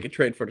they can make Mm. a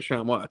trade for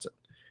Deshaun Watson.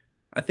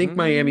 I think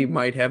Miami Mm.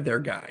 might have their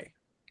guy.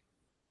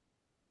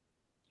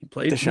 He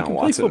Deshaun can play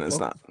Watson is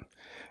football. not.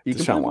 He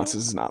can play Deshaun ball. Watson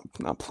is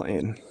not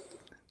playing.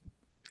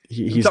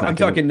 he's not I'm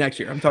going talking next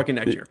year. I'm talking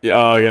next to. year.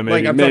 Oh yeah,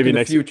 Like I'm maybe talking the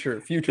next future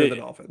of the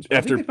Dolphins.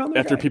 I think they found their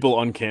after guy. people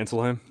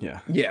uncancel him. Yeah,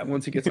 Yeah,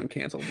 once he gets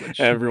uncanceled, which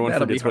everyone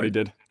that'll be forgets what he hard.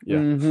 did. Yeah.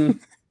 hmm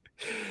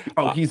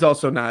Oh, Uh, he's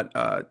also not.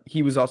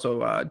 He was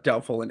also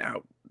doubtful and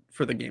out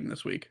for the game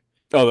this week.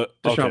 Deshaun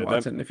okay. That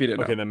Watson, if you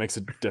didn't okay. know. That makes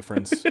a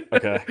difference.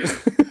 Okay.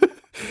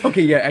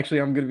 Okay, yeah, actually,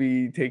 I'm gonna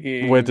be Wait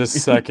a taking.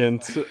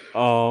 second.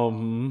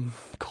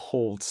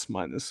 Colts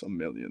minus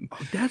 1,000,000. Oh,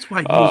 that's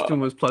why Uh, Houston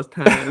was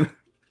 +10.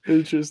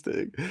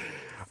 interesting.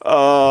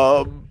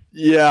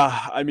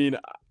 Yeah. I mean,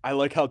 I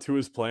like how Tua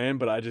is playing,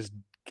 but I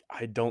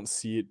don't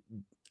see it.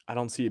 I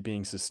don't see it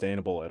being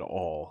sustainable at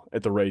all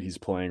at the rate he's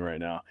playing right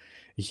now.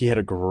 He had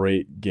a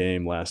great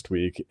game last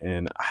week,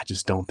 and I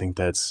just don't think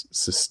that's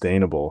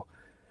sustainable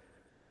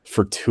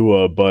for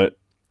Tua. But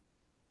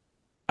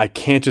I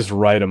can't just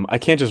write him. I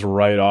can't just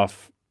write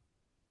off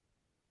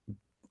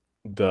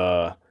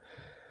the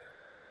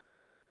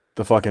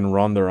fucking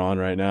run they're on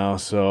right now.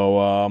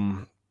 So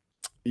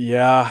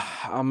yeah,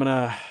 I'm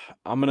gonna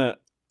I'm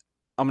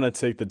gonna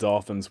take the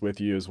Dolphins with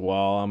you as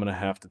well. I'm gonna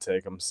have to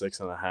take them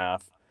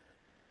 6.5.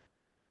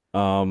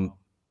 Um,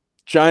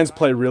 Giants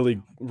play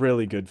really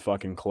really good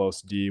fucking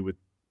close D with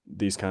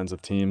these kinds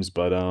of teams,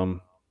 but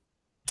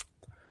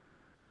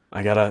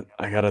I gotta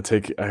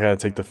take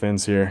the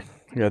Fins here.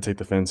 I gotta take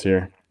the Fins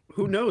here.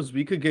 Who knows?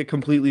 We could get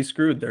completely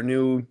screwed. Their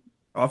new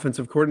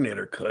offensive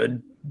coordinator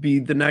could be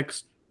the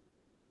next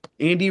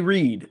Andy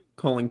Reid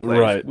calling plays.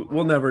 Right.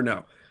 We'll never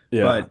know.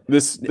 Yeah. But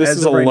This as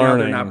is of a right now,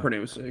 they're not learning.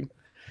 producing.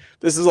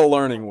 This is a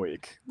learning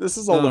week. This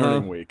is a Uh-huh.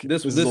 learning week.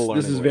 This This is a this this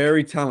learning is week.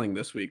 very telling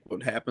this week.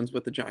 What happens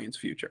with the Giants'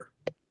 future?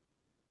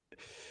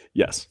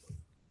 Yes.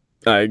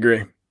 I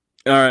agree.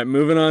 All right,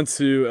 moving on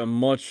to a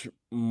much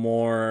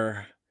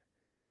more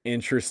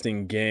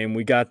interesting game.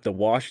 We got the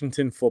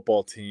Washington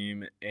football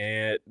team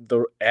at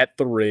the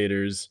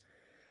Raiders.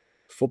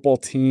 Football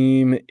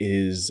team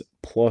is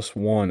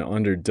 +1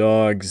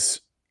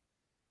 underdogs.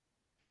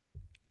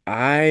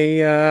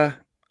 I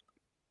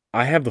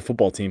have the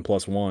football team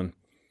 +1.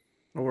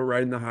 Oh, we're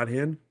riding the hot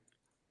hand.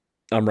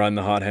 I'm riding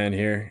the hot hand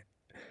here.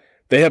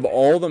 They have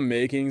all the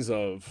makings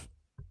of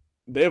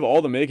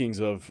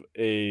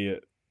a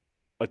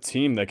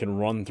team that can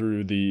run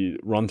through the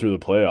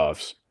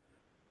playoffs.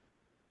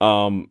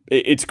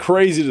 It's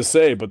crazy to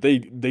say, but they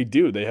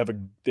do. They have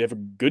a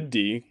good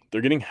D.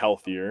 They're getting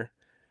healthier.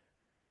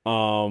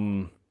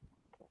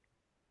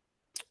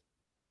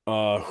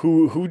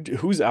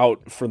 Who's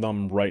out for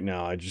them right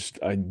now? I just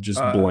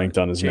blanked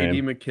on his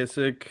J.D. name.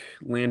 McKissick,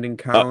 Landon Uh,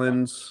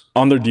 Collins.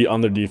 on their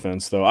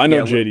defense though. I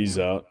know Yeah, JD's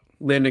out.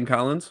 Landon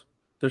Collins,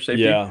 their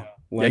safety. Yeah, Yeah,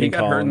 he Landon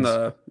got hurt in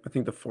Collins. I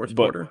think the fourth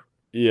But quarter.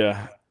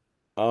 yeah.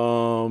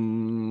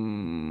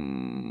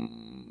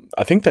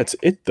 I think that's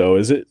it though,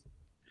 is it?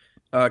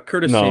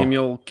 Curtis No.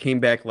 Samuel came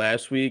back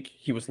last week.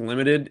 He was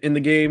limited in the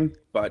game,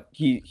 but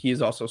he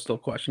is also still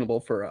questionable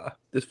for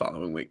this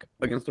following week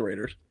against the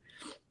Raiders.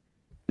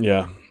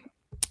 Yeah.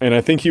 And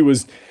I think he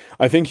was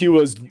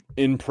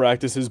in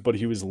practices, but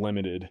he was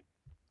limited.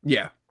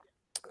 Yeah.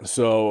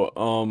 So,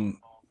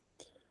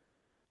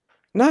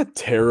 not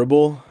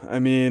terrible. I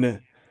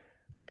mean,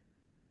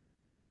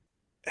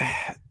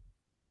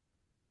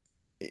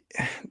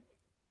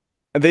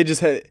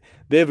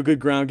 they have a good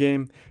ground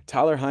game.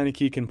 Tyler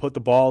Heineke can put the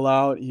ball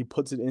out. He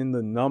puts it in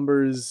the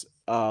numbers.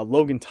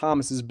 Logan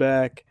Thomas is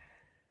back,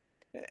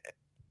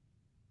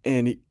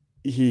 and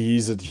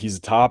he's a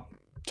top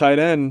tight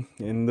end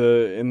in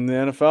the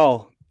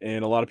NFL.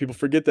 And a lot of people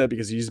forget that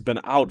because he's been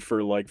out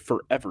for like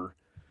forever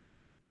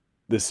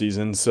this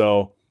season.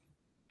 So,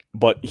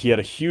 but he had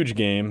a huge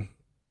game.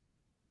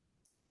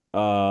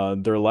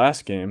 Their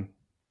last game.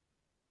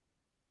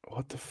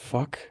 What the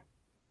fuck?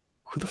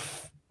 Who the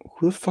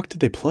fuck did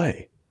they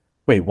play?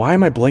 Wait, why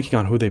am I blanking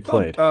on who they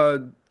played?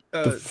 The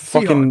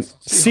fucking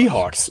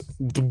Seahawks.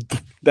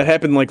 That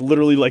happened like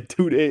literally like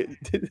 2 days.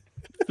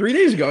 3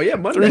 days ago. Yeah,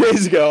 Monday. 3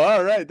 days ago.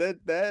 All right,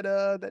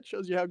 that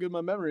shows you how good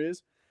my memory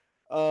is.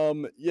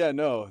 Yeah,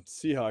 no,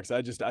 Seahawks.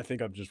 I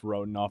think I'm just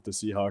writing off the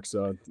Seahawks.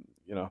 I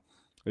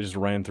just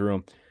ran through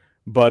them.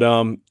 But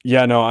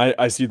yeah, no,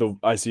 I see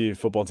a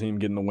football team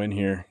getting the win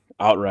here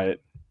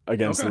outright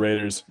against the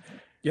Raiders.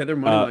 Yeah, their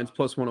money line's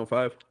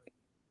 +105.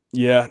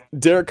 Yeah,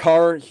 Derek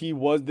Carr,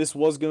 this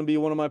was going to be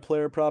one of my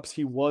player props.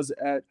 He was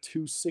at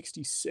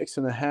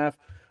 266.5.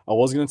 I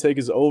was going to take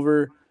his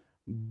over,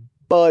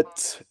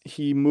 but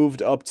he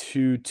moved up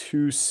to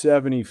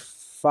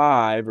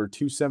 275 or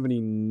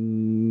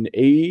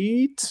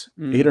 278,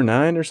 8 or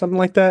 9 or something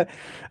like that.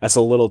 That's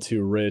a little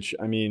too rich.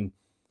 I mean,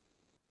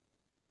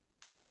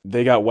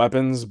 they got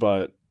weapons,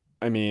 but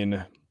I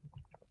mean,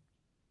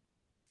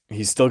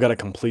 he's still got to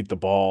complete the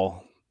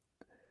ball.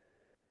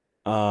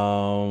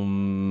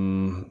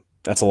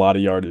 That's a lot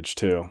of yardage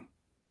too.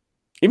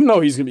 Even though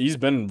he's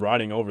been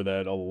riding over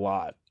that a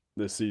lot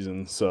this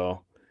season,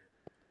 so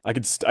I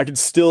could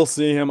still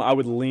see him. I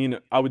would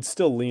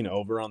still lean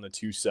over on the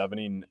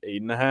 270 and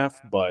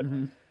 8.5, but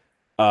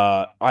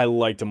I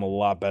liked him a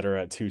lot better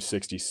at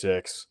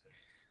 266.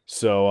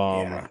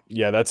 So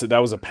Yeah. that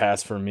was a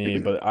pass for me,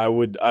 but I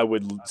would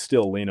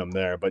still lean them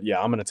there. But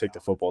yeah, I'm gonna take the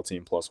football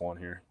team +1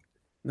 here.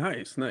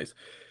 Nice, nice.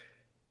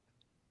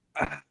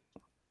 Ah,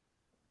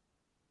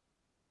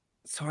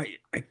 so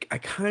I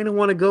kind of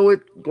want to go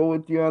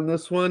with you on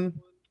this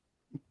one,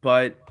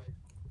 but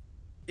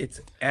it's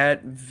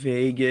at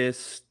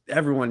Vegas.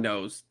 Everyone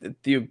knows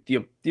that the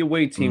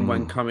away team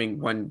Mm,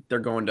 when they're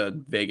going to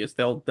Vegas,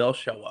 they'll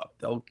show up.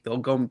 They'll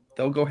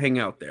go hang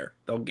out there.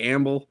 They'll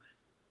gamble.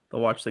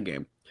 They'll watch the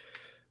game.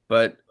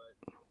 But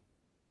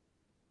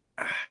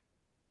ah,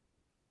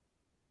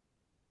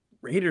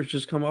 Raiders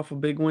just come off a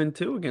big win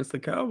too against the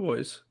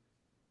Cowboys,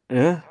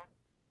 yeah,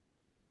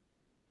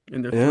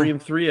 and they're three yeah.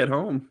 and three at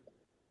home.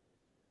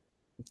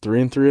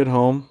 3-3 at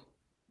home.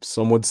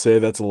 Some would say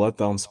that's a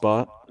letdown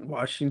spot.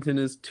 Washington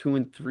is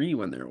 2-3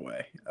 when they're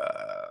away.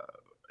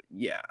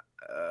 Yeah,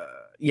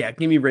 yeah.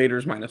 Give me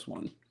Raiders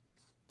 -1.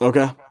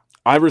 Okay.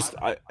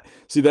 I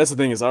see. That's the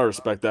thing is I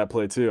respect that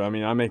play too. I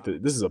mean,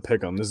 this is a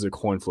pick 'em. This is a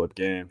coin flip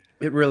game.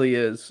 It really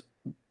is.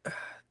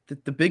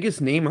 The biggest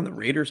name on the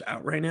Raiders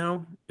out right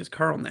now is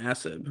Carl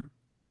Nassib.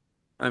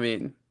 I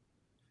mean,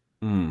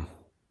 Mm,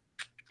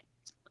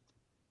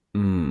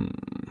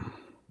 mm.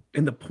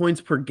 and the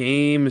points per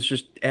game is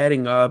just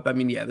adding up. I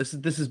mean, yeah, this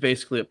is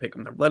basically a pick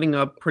 'em. They're letting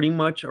up pretty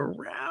much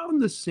around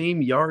the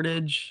same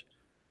yardage,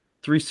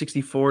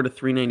 364 to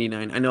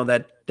 399. I know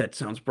that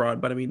sounds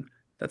broad, but I mean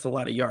that's a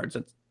lot of yards.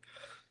 That's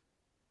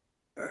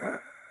uh,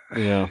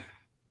 Yeah,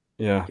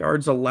 yeah.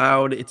 yards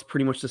allowed. It's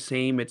pretty much the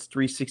same. It's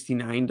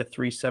 369 to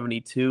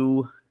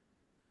 372.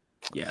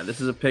 Yeah,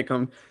 this is a pick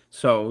 'em.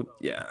 So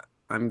yeah,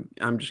 I'm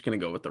just gonna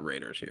go with the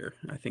Raiders here.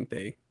 I think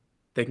they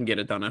can get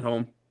it done at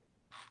home.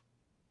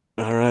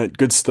 All right,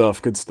 good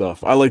stuff. Good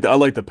stuff. I like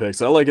the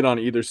picks. I like it on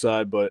either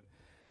side, but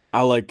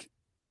I like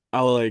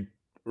I like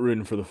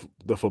rooting for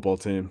the football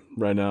team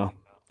right now.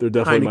 They're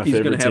definitely my Heineke's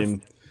gonna favorite have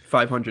team.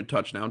 500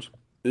 touchdowns.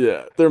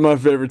 Yeah, they're my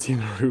favorite team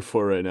to root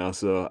for right now.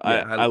 So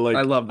Yeah, I I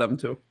like. love them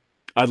too.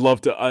 I'd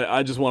love to.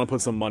 I just want to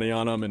put some money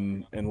on them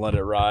and let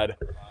it ride.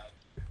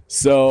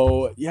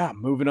 So yeah,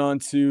 moving on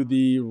to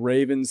the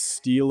Ravens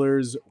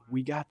Steelers.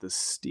 We got the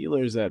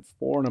Steelers at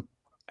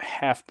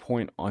 4.5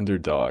 point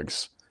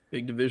underdogs.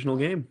 Big divisional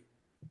game.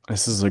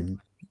 This is a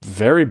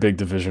very big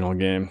divisional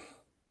game.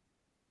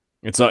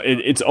 It's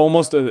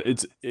almost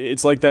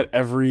it's like that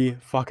every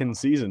fucking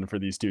season for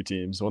these two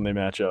teams when they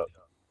match up.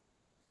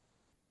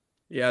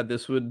 Yeah,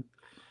 this could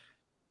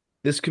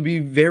be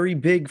very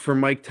big for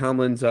Mike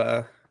Tomlin's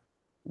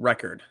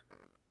record.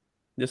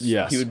 This he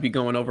Yes. would be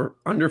going over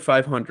under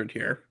 500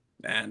 here,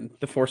 and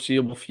the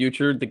foreseeable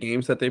future, the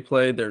games that they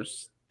play, I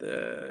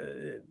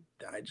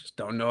just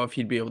don't know if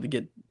he'd be able to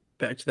get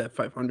back to that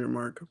 500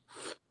 mark.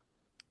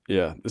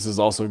 Yeah, this is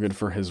also good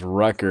for his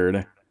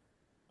record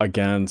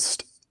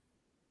against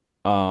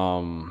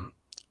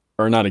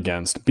or not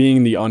against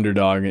being the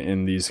underdog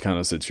in these kind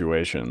of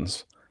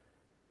situations.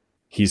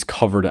 He's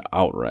covered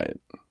outright.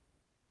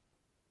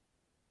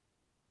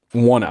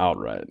 One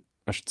outright,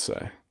 I should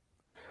say.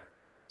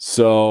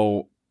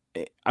 So,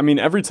 I mean,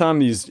 every time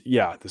the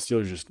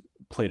Steelers just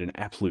played an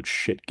absolute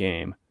shit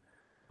game.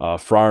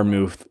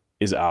 Freiermuth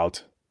is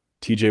out.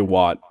 TJ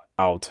Watt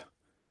out.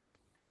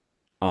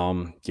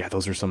 Yeah,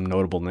 those are some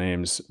notable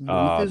names.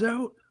 Muth is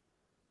out.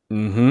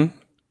 Mm-hmm.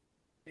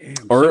 Damn,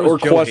 Or so is or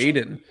Joe question.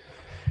 Hayden.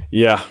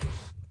 Yeah.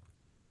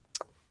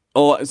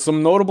 Oh,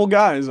 some notable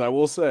guys, I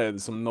will say.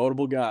 Some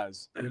notable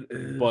guys.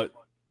 But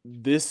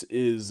this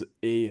is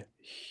a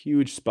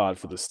huge spot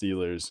for the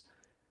Steelers.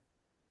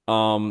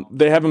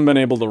 They haven't been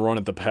able to run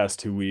it the past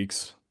 2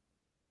 weeks,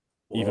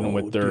 even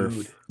with their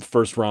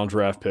first round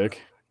draft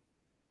pick.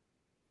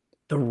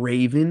 The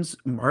Ravens,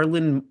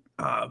 Marlon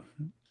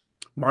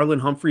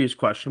Humphrey is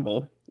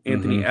questionable.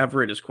 Anthony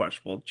Everett is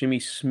questionable. Jimmy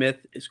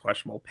Smith is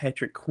questionable.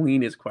 Patrick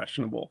Queen is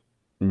questionable.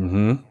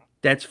 Mm-hmm.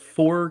 That's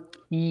four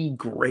key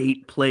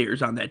great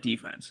players on that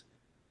defense.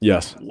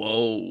 Yes.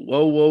 Whoa,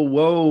 whoa, whoa,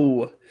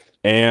 whoa.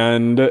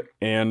 And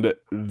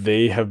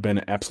they have been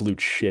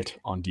absolute shit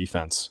on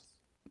defense.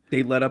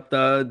 They let up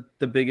the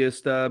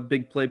biggest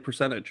big play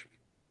percentage.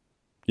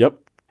 Yep.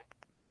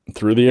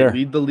 Through the They air.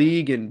 lead the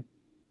league in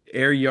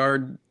air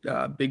yard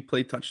big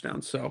play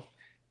touchdowns. So,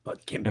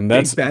 but can And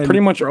that's Big Ben pretty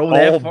much throw all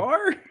that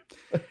far?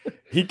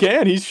 he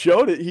can. He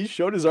showed it. He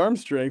showed his arm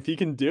strength. He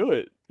can do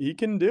it. He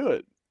can do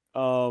it.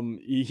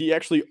 He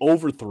actually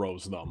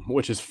overthrows them,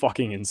 which is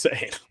fucking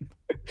insane.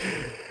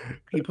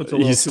 He puts a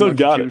little He's too still much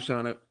got juice it.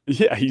 on it.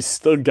 Yeah, he's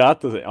still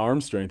got the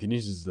arm strength. He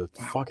needs to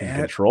fucking at-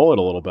 control it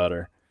a little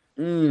better.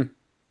 Mm,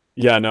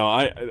 Yeah, no,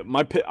 I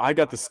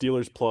got the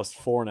Steelers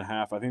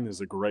 +4.5. I think this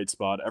is a great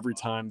spot. Every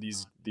time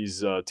these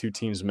two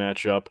teams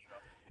match up,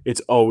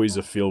 it's always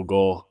a field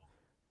goal.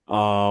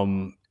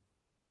 I'm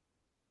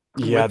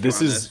Yeah, with you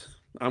this on is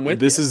I'm with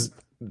this you. is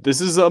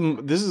this is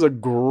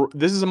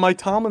this is a Mike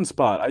Tomlin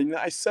spot.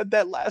 I said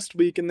that last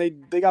week and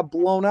they got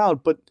blown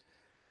out, but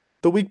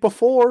the week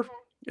before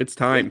It's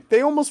time.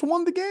 they almost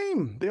won the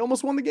game. They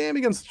almost won the game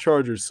against the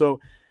Chargers. So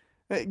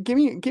give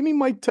me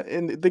Mike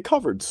and they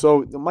covered.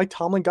 So Mike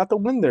Tomlin got the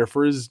win there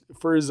for his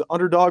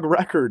underdog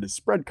record,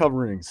 spread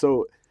covering.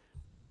 So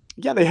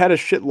Yeah, they had a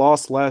shit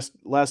loss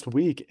last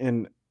week,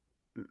 and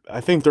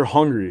I think they're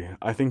hungry.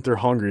 I think they're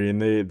hungry,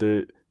 and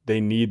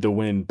they need the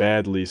win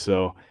badly.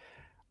 So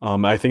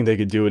I think they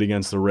could do it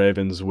against the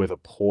Ravens with a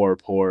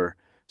poor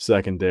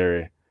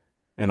secondary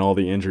and all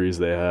the injuries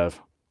they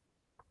have.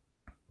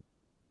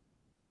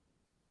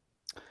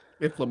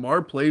 If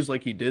Lamar plays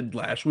like he did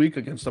last week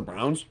against the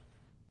Browns,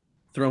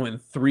 throwing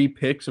 3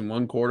 picks in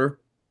 1 quarter,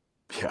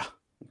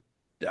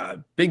 Yeah.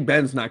 Big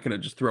Ben's not going to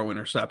just throw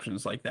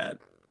interceptions like that.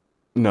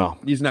 No.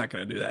 He's not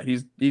going to do that.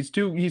 He's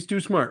too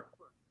smart.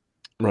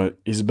 Right.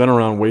 He's been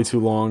around way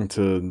too long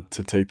to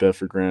take that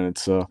for granted.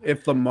 So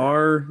If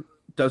Lamar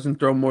doesn't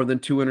throw more than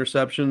 2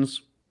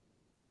 interceptions,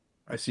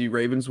 I see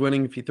Ravens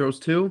winning. If he throws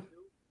two,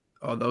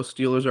 oh, those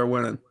Steelers are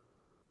winning,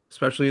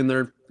 especially in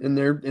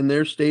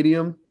their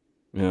stadium.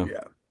 yeah.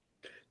 Yeah,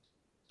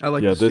 I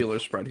like Yeah, the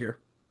Steelers spread here.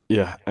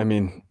 yeah. I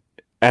mean,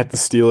 at the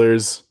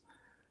Steelers,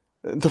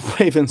 the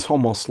Ravens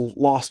almost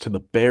lost to the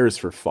Bears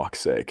for fuck's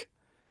sake.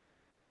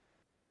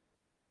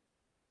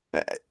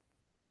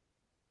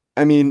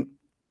 I I mean,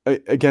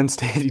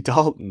 against Andy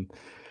Dalton.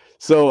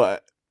 So,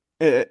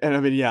 and I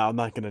mean, yeah, I'm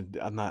not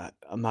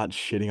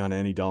shitting on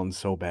Andy Dalton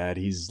so bad.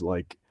 He's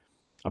like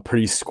a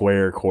pretty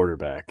square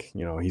quarterback.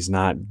 You know, he's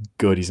not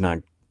good. He's not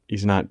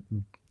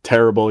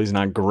terrible. He's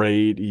not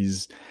great.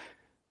 He's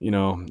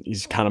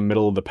kind of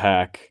middle of the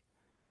pack.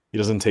 He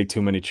doesn't take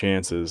too many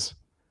chances.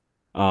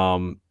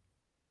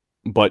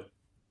 But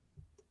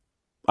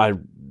I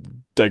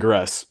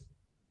digress.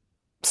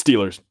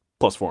 Steelers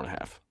plus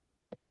 4.5.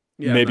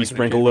 Yeah, I'm Maybe not going to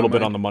sprinkle a change my little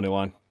bit on mind. the money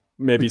line.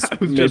 Maybe I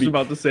was just maybe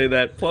about to say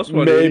that plus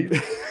 180.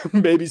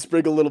 maybe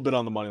sprinkle a little bit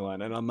on the money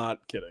line, and I'm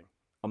not kidding.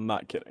 I'm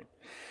not kidding.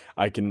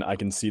 I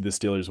can see the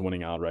Steelers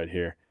winning out right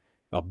here.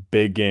 A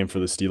big game for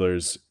the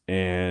Steelers,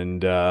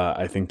 and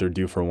I think they're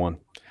due for one.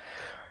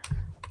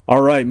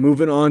 All right,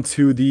 moving on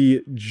to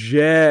the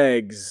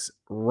Jags.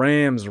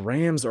 Rams.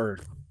 Rams are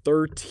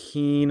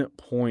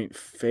 13-point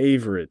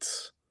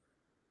favorites.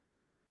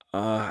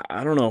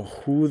 I don't know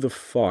who the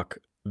fuck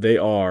they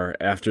are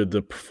after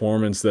the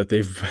performance that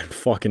they've been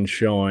fucking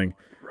showing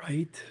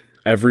Right?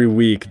 every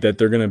week that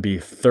they're going to be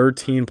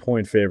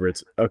 13-point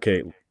favorites.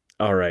 Okay,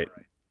 all right,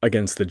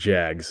 against the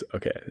Jags.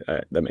 Okay,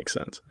 that makes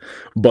sense.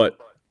 But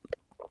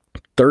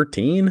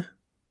 13?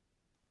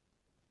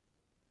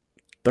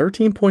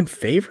 13-point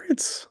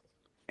favorites?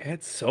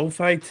 At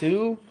SoFi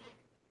too?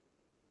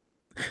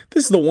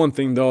 This is the one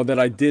thing though that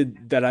I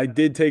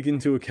did take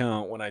into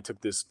account when I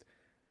took this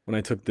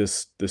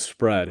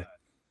spread.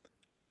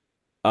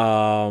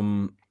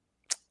 Um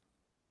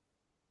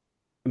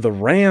the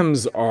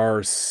Rams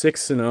are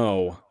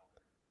 6-0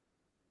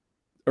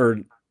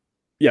 or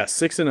yeah,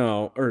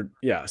 6-0 or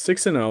yeah,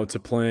 6-0 to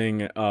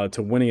playing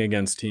to winning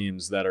against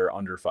teams that are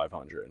under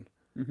 500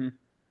 Mm-hmm.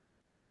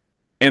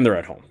 and they're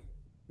at home.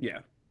 Yeah.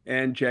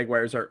 And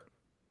Jaguars are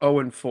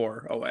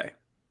 0-4 away.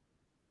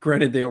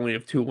 Granted, they only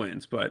have 2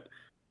 wins, but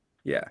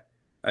yeah.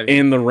 I mean,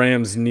 And the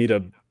Rams need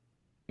a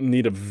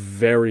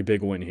very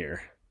big win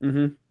here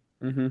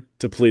mm-hmm. Mm-hmm.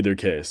 to plead their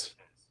case.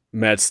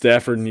 Matt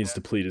Stafford needs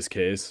to plead his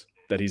case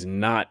that he's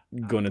not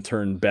going to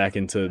turn back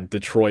into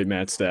Detroit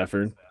Matt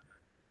Stafford.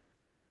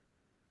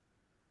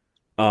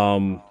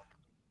 Um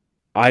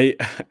I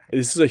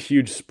this is a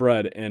huge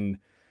spread, and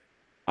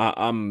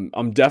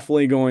I'm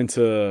definitely going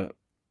to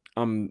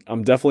I'm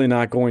definitely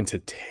not going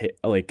to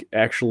like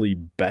actually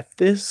bet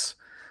this,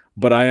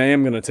 but I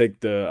am going to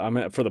take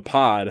for the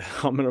pod.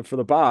 I'm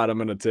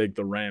going to take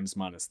the Rams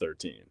minus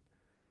 13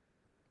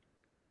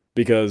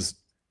 because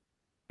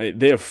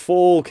they have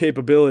full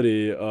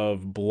capability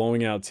of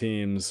blowing out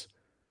teams.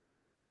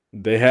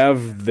 They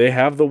have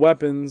the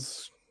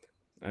weapons.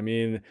 I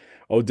mean,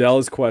 Odell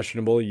is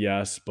questionable,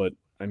 yes, but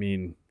I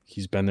mean,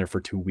 he's been there for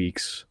 2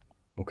 weeks.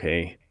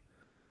 Okay.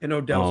 And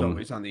Odell's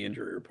always on the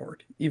injury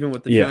report, even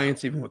with the Yeah.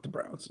 Giants, even with the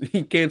Browns.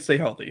 He can't stay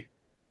healthy.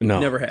 No.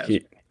 Never has.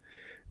 He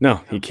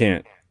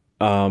can't.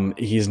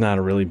 He's not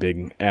a really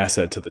big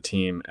asset to the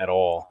team at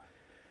all.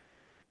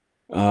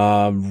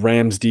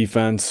 Rams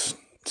defense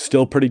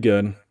still pretty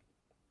good.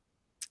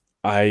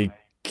 I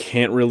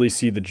can't really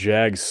see the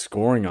Jags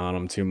scoring on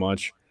them too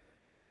much.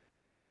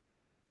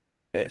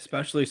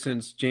 Especially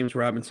since James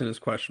Robinson is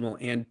questionable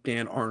and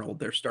Dan Arnold,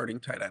 their starting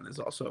tight end, is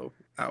also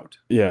out.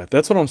 Yeah,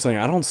 that's what I'm saying.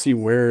 I don't see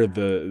where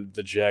the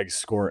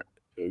Jags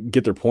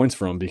get their points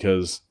from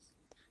because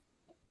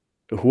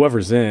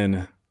whoever's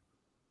in,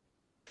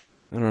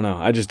 I don't know.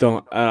 I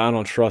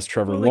don't trust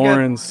Trevor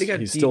Lawrence. They got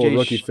He's DJ still a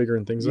rookie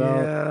figuring things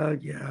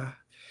out. Yeah.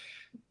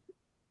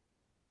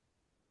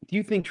 Do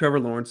you think Trevor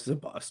Lawrence is a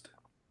bust?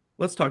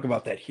 Let's talk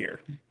about that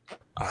here.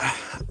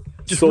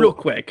 Just real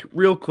quick.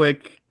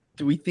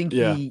 Do we think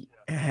he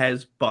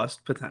has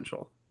bust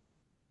potential?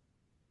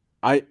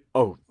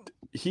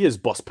 He has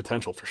bust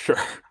potential for sure.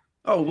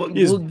 Oh well,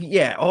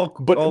 yeah.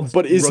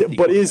 But is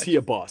he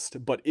a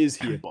bust? But is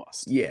he a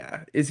bust?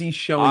 Yeah. Is he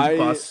showing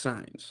bust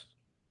signs?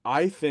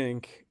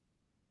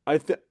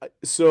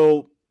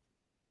 So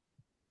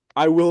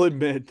I will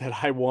admit that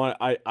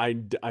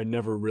I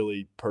never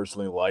really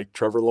personally liked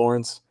Trevor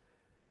Lawrence.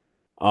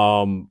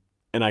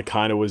 And I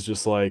kind of was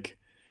just like,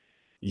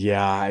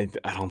 Yeah, I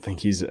don't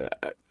think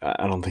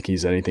I don't think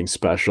he's anything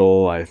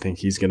special. I think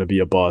he's going to be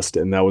a bust,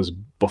 and that was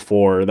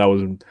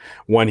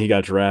when he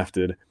got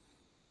drafted.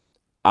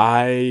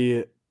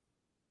 I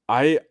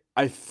I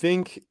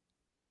think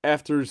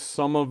after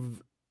some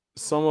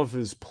of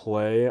his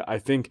play, I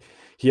think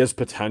he has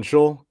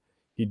potential.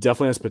 He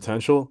definitely has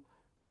potential,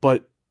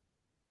 but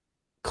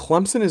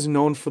Clemson is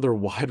known for their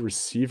wide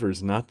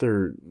receivers, not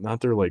their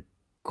like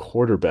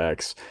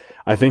quarterbacks.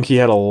 I think he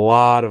had a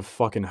lot of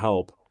fucking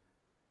help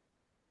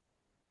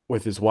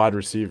with his wide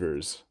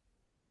receivers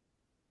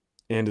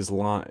and his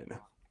line.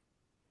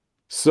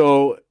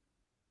 So,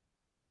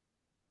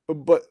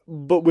 but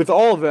with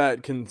all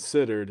that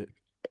considered,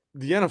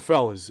 the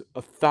NFL is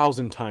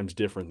 1,000 times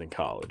different than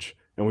college,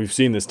 and we've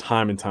seen this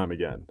time and time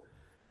again.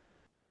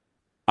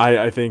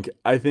 I think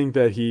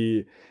that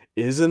he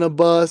isn't a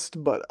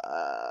bust, but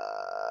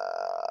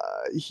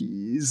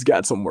he's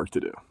got some work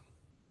to do.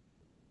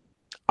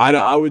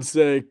 I would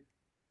say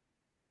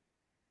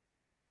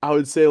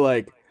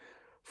like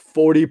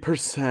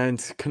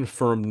 40%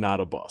 confirmed not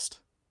a bust.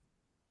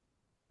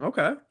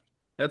 Okay,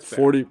 that's fair.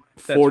 40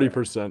 That's fair.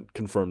 percent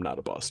confirmed not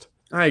a bust.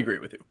 I agree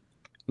with you.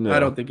 I Yeah.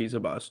 don't think he's a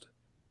bust.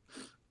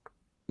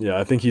 Yeah,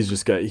 I think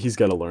he's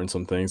got to learn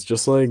some things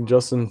just like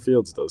Justin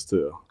Fields does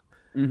too.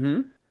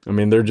 Mm-hmm. I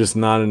mean, they're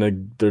not in a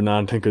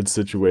good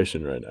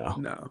situation right now.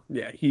 No,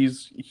 yeah,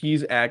 he's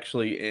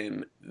actually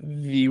in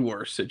the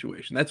worst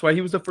situation. That's why he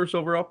was the first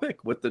overall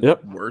pick with the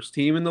Yep. worst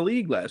team in the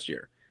league last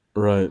year.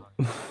 Right.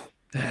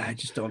 I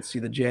just don't see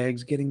the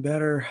Jags getting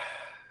better.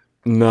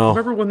 No.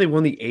 Remember when they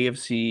won the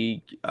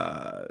AFC?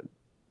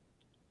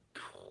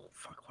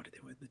 Fuck, what did they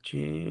win?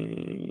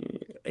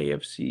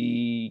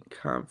 AFC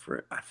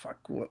conference. I fuck.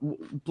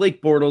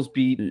 Blake Bortles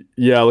beat.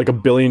 Yeah, like a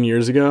billion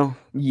years ago.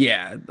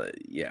 Yeah,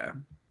 yeah.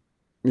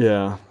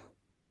 Yeah.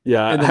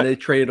 Yeah. And then they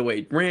traded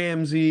away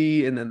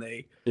Ramsey, and then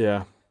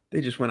Yeah.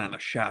 they just went on a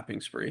shopping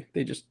spree.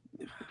 They just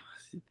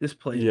this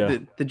place. Yeah.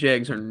 The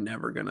Jags are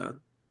never gonna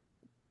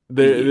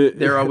be. They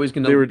They're always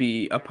they gonna were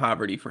be a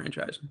poverty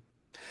franchise.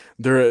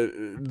 they're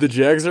the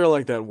Jags are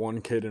like that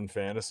one kid in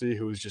fantasy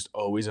who is just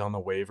always on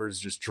the waivers,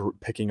 just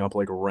picking up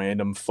like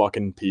random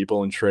fucking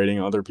people and trading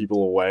other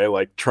people away,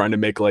 like trying to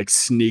make like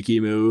sneaky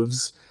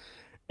moves,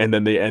 and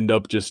then they end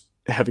up just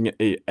having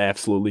a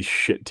absolutely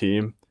shit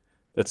team.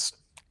 That's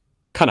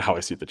kind of how I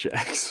see the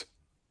Jags.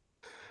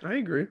 I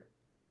agree.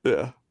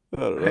 Yeah, I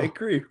don't I know.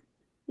 agree.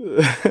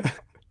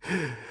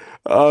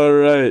 All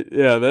right,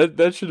 yeah,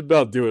 that should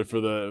about do it for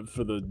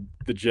the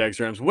Jags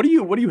Rams. What do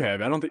you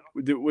have? I don't think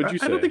what'd you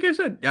I don't say? think I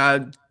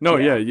said. No,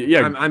 Yeah,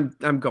 yeah,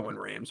 I'm going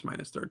Rams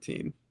minus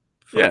 13.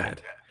 Fuck yeah.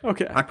 it.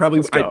 Okay, I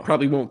let's go.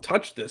 probably won't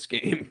touch this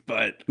game,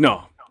 but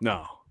No,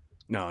 no,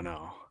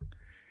 no.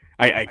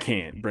 I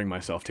can't bring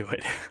myself to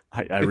it.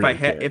 I if I really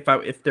had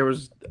can't. if there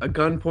was a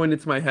gun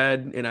pointed to my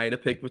head and I had to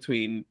pick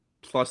between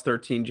plus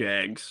 13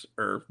 Jags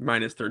or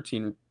minus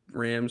 13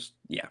 Rams,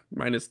 yeah,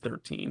 minus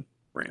 13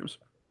 Rams.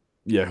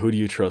 Yeah, who do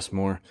you trust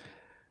more?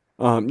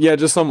 Yeah,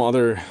 just some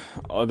other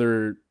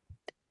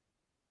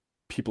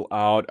people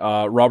out.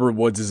 Robert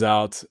Woods is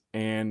out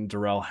and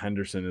Darrell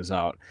Henderson is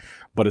out,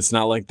 but it's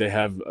not like they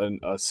have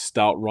a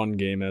stout run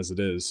game as it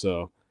is.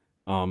 So,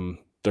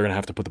 they're gonna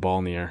have to put the ball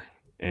in the air.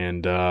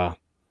 And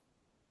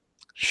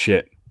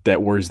shit,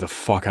 that worries the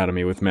fuck out of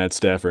me with Matt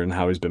Stafford and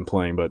how he's been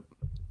playing. But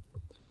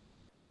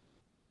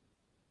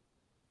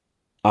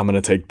I'm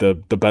gonna take the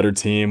better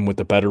team with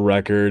the better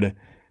record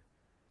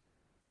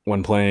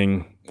when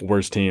playing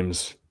worse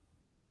teams.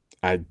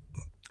 I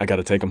I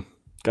gotta take them.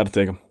 Gotta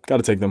take them.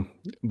 Gotta take them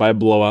by a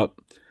blowout.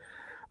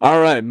 All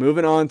right,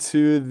 moving on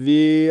to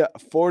the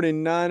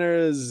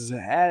 49ers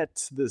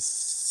at the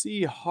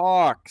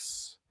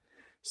Seahawks.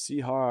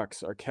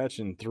 Seahawks are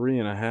catching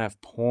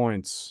 3.5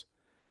 points.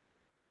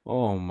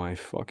 Oh my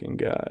fucking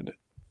god.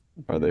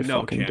 Are they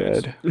No fucking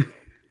chance. dead?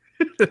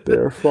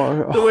 They're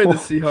far. The way the Oh,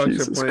 Seahawks are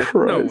Jesus playing, no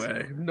Christ.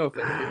 way. No,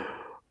 thank you.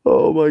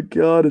 Oh my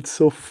god, it's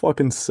so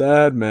fucking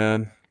sad,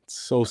 man. It's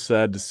so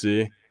sad to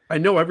see. I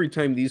know every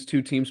time these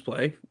two teams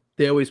play,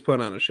 they always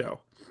put on a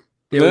show.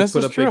 They always This put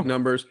is up big true.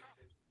 numbers,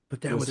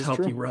 but that This was is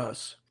healthy true.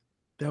 Russ.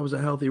 That was a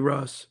healthy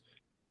Russ.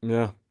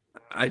 Yeah.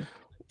 I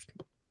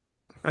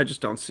I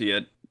just don't see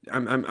it.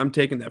 I'm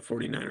taking that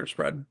 49er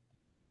spread.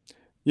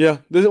 Yeah.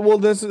 Well,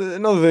 that's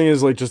another thing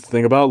is like just to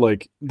think about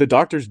like the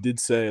doctors did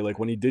say like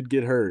when he did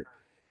get hurt,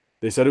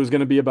 they said it was going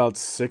to be about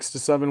 6 to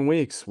 7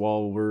 weeks.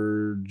 Well,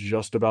 we're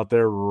just about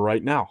there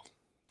right now.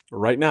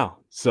 Right now.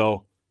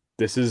 So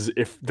this is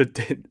if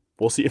the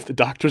we'll see if the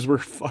doctors were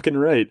fucking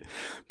right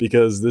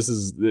because this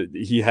is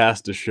he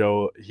has to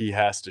show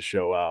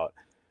out.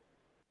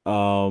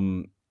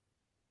 Um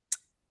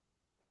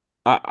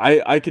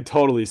I could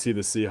totally see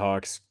the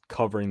Seahawks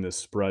covering this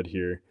spread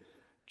here.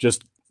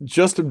 Just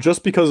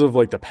just because of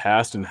like the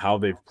past and how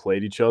they've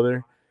played each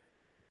other.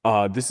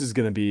 This is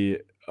gonna be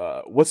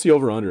what's the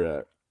over under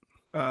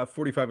at?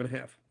 45 and a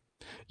half.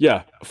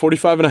 Yeah,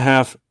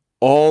 45.5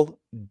 all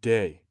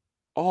day.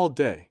 All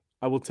day.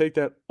 I will take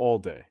that all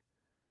day.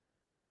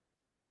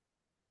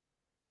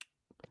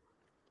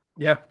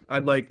 Yeah, I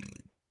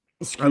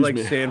Excuse like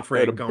me. San I had a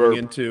Fran going burp.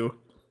 into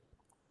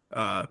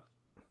uh,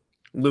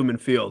 Lumen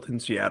Field in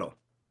Seattle.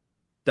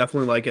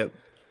 Definitely like it.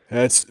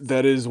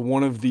 That is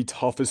one of the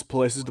toughest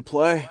places to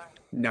play.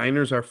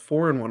 Niners are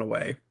 4-1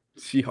 away.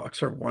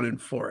 Seahawks are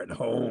 1-4 at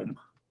home.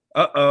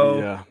 Uh-oh.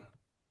 Yeah.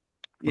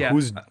 Yeah.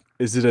 Who's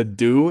is it a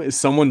due? Is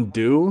someone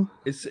due?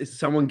 Is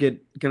someone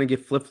gonna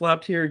get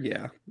flip-flopped here?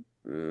 Yeah.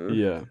 Uh,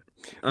 Yeah.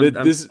 I'm Th-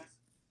 I'm This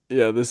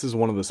yeah, this is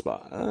one of the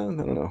spots. I don't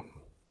know.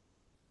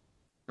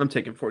 I'm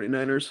taking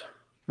 49ers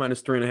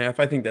minus 3.5.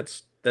 I think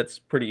that's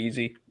pretty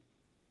easy.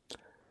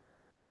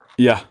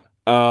 Yeah.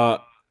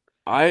 I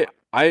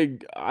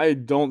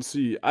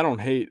don't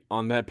hate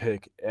on that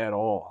pick at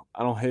all.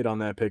 I don't hate on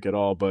that pick at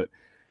all, but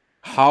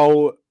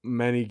how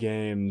many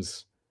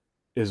games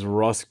is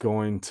Russ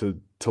going to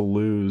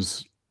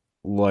lose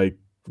like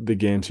the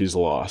games he's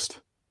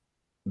lost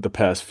the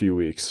past few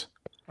weeks?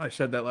 I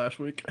said that last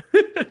week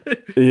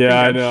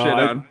Yeah, and I got know. shit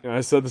on.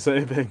 I said the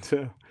same thing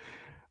too.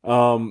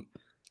 Um,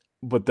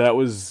 but that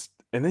was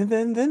and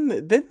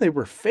then they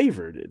were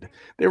favored.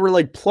 They were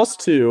like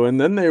 +2, and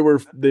then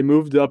they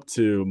moved up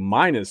to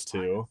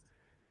 -2.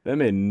 That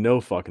made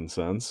no fucking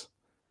sense.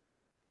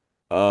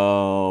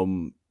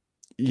 Um,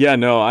 yeah,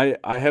 no, I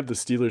have the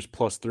Steelers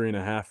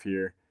 +3.5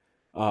 here.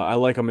 I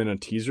like them in a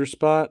teaser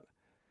spot.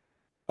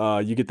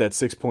 You get that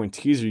 6-point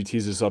teaser, you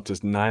tease this up to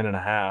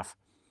 9.5.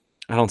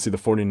 I don't see the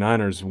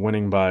 49ers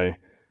winning by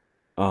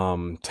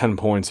 10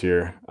 points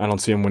here. I don't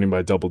see them winning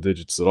by double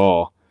digits at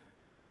all.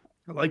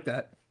 I like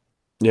that.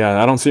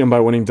 Yeah, I don't see them by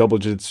winning double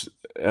digits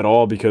at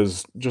all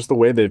because just the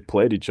way they've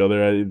played each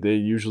other, they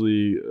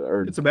usually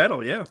are It's a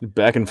battle, yeah.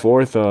 back and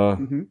forth.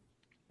 Hmm.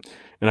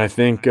 And I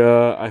think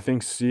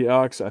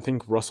Seahawks. I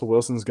think Russell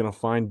Wilson's gonna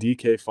find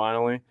DK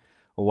finally.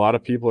 A lot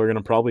of people are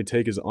gonna probably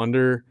take his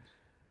under.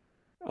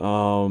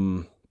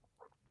 Um,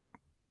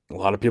 a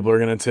lot of people are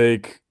gonna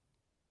take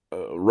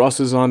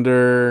Russ's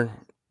under.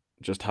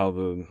 Just how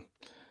the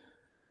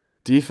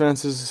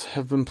defenses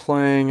have been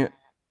playing.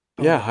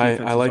 Oh, Yeah, that I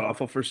defense is like.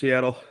 awful for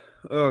Seattle.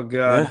 Oh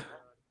God.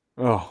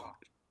 Yeah. Oh,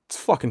 it's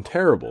fucking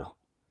terrible.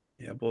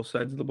 Yeah, both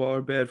sides of the ball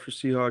are bad for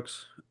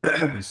Seahawks.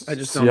 I These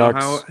just don't know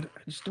how. Seahawks.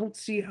 I just don't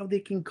see how they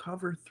can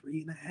cover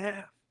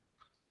 3.5.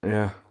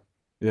 Yeah,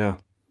 yeah.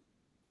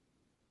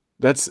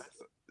 That's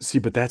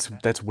but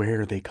that's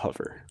where they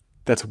cover.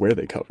 That's where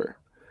they cover.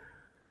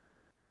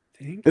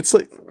 Think. It's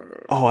like,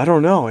 oh, I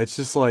don't know. It's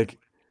just like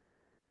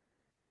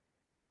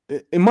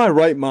in my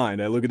right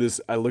mind, I look at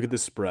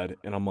this spread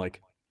and I'm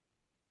like,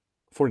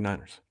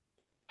 49ers.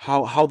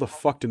 How the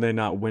fuck did they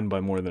not win by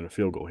more than a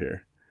field goal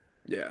here?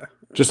 Yeah.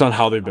 Just on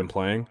how they've been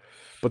playing.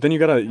 But then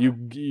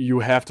you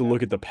have to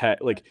look at the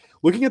past, like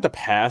looking at the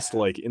past,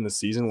 like in the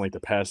season, like the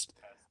past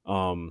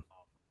um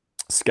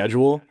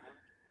schedule,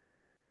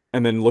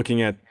 and then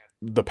looking at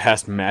the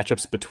past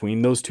matchups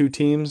between those two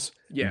teams,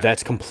 Yeah.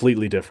 that's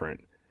completely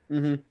different.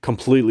 Hmm.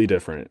 Completely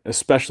different,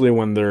 especially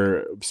when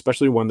they're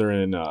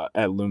in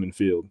at Lumen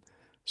Field.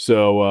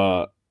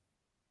 So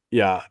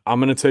yeah, I'm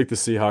gonna take the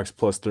Seahawks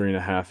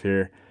 +3.5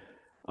 here.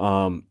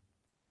 Um,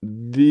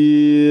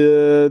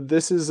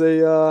 this is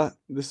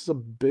a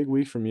big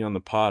week for me on the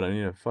pod. I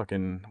need a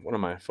fucking what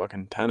am I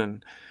fucking 10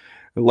 and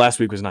last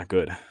week was not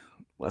good.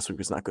 Last week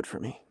was not good for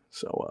me.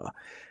 So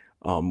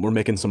we're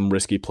making some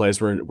risky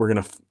plays.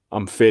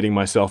 I'm fading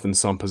myself in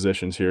some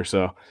positions here.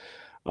 So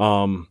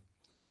um,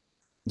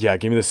 yeah,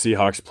 give me the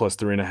Seahawks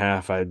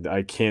 +3.5.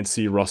 I can't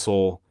see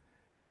Russell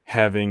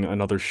having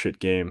another shit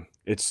game.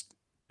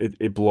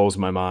 It blows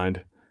my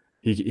mind.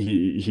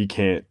 He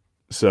can't.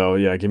 So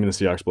yeah, give me the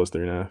Seahawks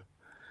 +3.5.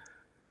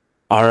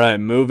 All right,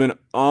 moving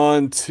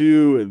on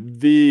to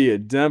the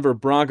Denver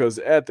Broncos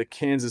at the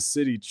Kansas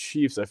City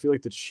Chiefs. I feel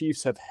like the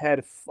Chiefs have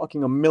had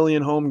fucking a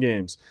million home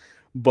games,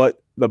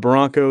 but the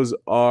Broncos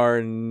are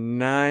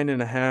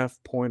 9.5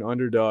 point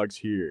underdogs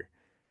here.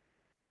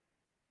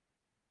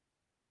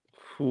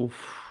 Oof.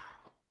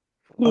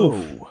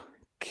 Oof.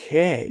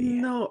 Okay.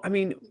 No, I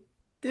mean,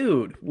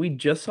 dude, we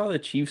just saw the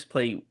Chiefs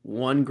play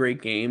one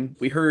great game.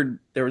 We heard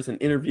there was an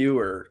interview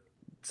or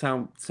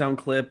sound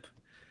clip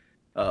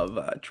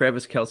of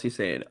Travis Kelce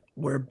saying,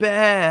 "We're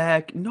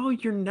back." No,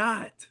 you're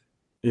not.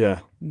 Yeah.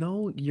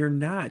 No, you're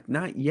not.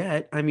 Not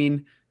yet. I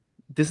mean,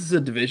 this is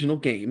a divisional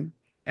game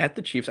at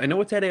the Chiefs. I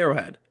know it's at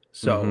Arrowhead.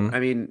 So, Mm-hmm. I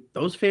mean,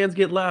 those fans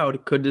get loud.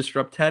 It could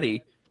disrupt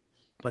Teddy,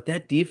 but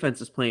that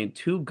defense is playing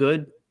too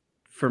good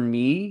for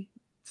me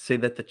to say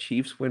that the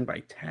Chiefs win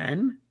by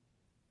 10.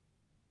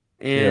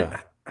 And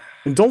Yeah.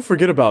 And don't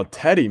forget about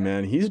Teddy,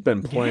 man. He's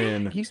been yeah,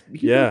 playing. he's been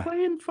Yeah.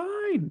 playing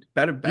fine.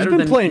 Better He's better been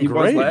than playing he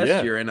was great. last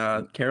Yeah. year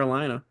in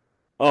Carolina.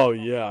 Oh,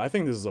 yeah. I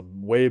think this is a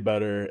way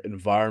better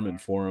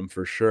environment for him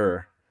for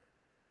sure.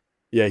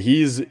 Yeah,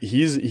 he's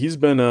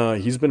been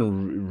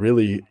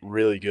really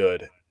really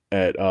good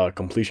at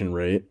completion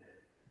rate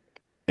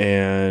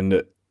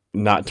and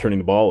not turning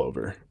the ball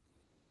over.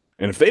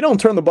 And if they don't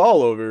turn the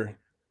ball over,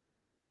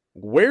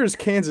 where's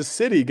Kansas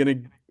City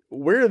gonna?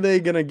 Where are they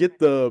gonna get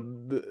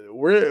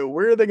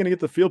where are they gonna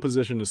get the field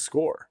position to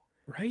score?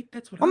 Right?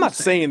 That's what I'm I'm not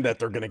saying. saying that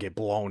they're gonna get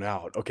blown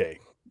out, okay,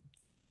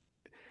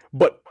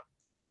 but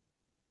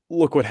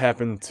look what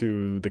happened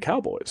to the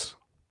Cowboys.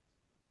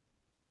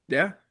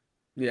 Yeah.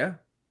 Yeah.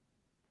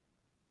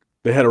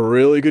 They had a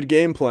really good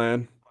game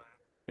plan,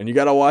 and you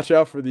got to watch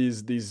out for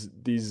these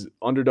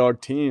underdog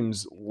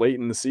teams late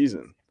in the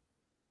season.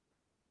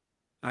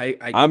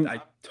 I'm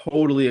I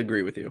totally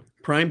agree with you.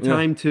 Prime yeah,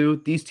 time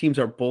too. These teams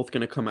are both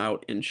going to come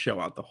out and show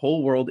out. The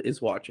whole world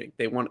is watching.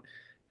 They want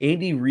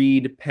Andy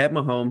Reid, Pat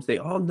Mahomes. They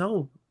all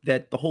know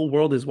that the whole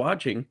world is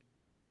watching.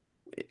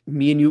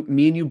 Me and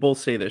you both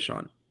say this,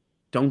 Sean.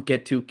 Don't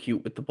get too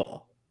cute with the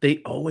ball. They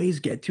always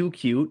get too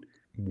cute,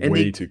 and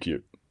way too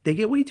cute. they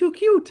get way too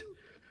cute.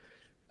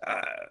 Uh,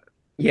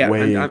 yeah,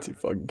 Way too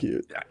fucking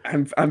cute.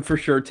 I'm for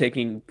sure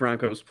taking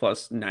Broncos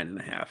plus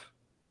 9.5.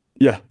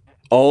 Yeah,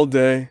 all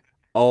day,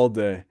 all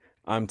day.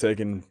 I'm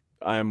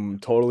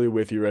totally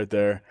with you right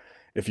there.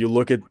 If you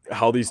look at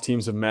how these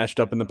teams have matched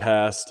up in the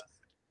past,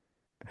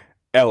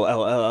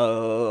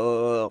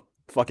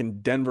 fucking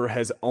Denver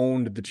has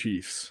owned the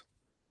Chiefs.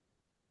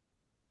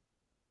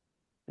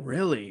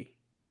 Really?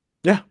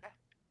 Yeah.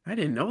 I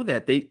didn't know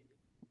that.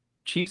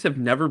 Chiefs have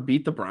never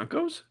beat the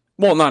Broncos?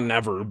 Well, not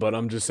never, but Oh,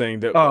 I'm just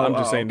saying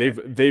okay.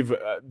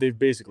 they've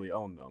basically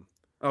owned them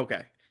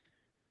Okay.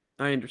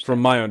 I from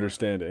understand. my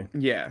understanding.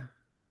 Yeah.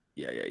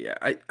 Yeah.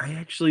 I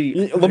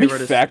actually I thought Let I me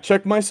read a fact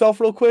check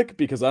myself real quick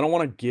because I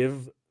want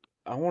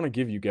to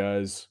give you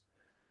guys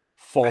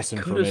I false could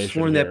have information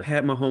sworn that here.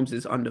 Pat Mahomes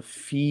is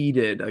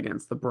undefeated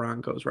against the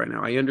Broncos right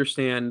now. I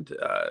understand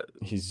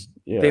He's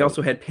they yeah,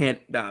 also had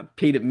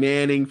Peyton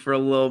Manning for a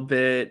little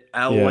bit,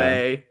 yeah,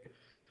 Elway,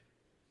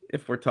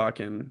 if we're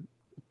talking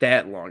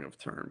that long of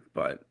term.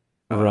 But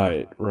uh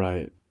right,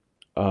 right.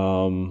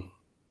 Um,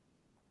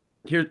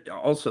 here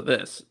also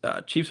this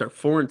Chiefs are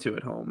 4-2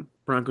 at home,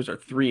 Broncos are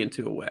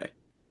 3-2 away.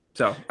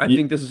 So I y-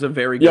 think this is a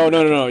very good Yo,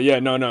 no, no, matchup. no, yeah,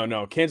 no, no,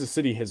 no. Kansas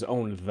City has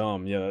owned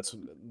them. Yeah,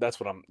 that's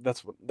what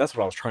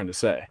I was trying to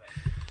say.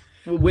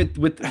 With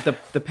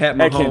the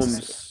Pat At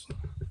Kansas City. Mahomes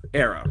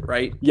era,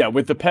 right? Yeah,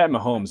 with the Pat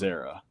Mahomes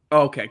era.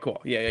 Okay,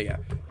 cool. Yeah.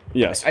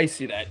 Yes. I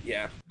see that.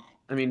 Yeah.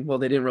 I mean, well,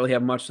 they didn't really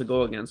have much to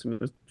go against. I mean,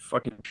 it was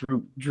fucking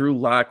Drew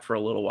Lock for a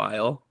little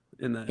while,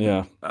 and then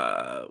Yeah.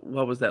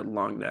 what was that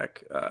long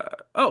neck?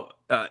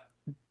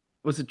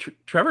 Was it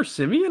Trevor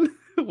Simeon?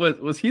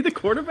 Was he the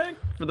quarterback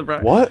for the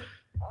Broncos? What?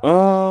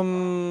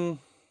 Um,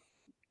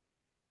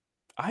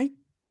 I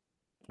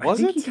I was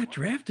think he it? got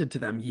drafted to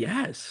them.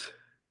 Yes,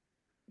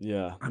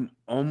 Yeah. I'm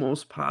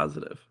almost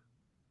positive.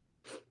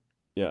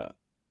 Yeah.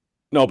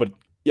 No, but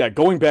yeah,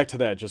 going back to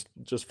that, just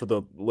for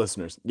the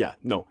listeners. Yeah,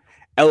 no.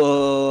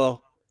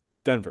 LL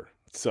Denver.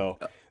 So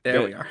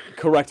There we are.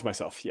 correct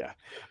myself. Yeah.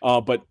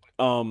 But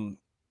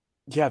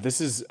yeah,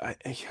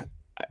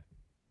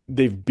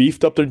 they've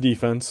beefed up their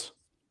defense.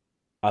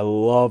 I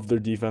love their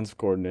defensive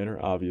coordinator,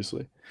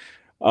 obviously.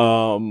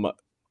 Um,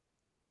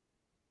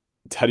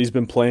 Teddy's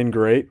been playing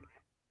great.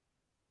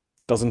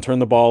 Doesn't turn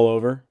the ball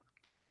over.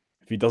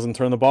 If he doesn't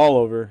turn the ball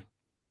over,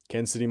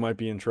 Kansas City might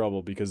be in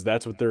trouble because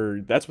that's what they're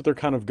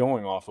kind of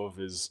going off of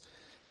is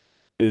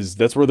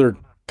that's where they're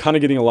kind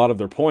of getting a lot of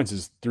their points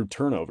is through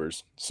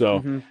turnovers. So,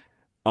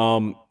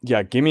 Hmm.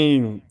 yeah, give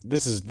me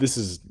this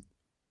is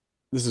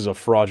a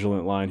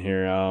fraudulent line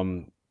here.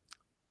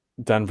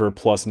 Denver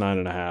plus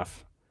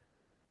 9.5.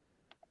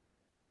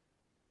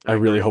 I I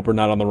really agree. hope we're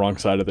not on the wrong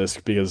side of this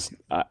because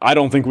I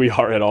don't think we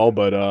are at all.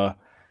 But I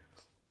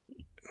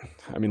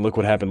mean, look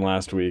what happened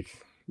last week.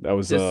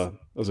 This, That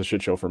was a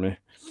shit show for me.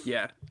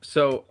 yeah.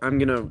 So I'm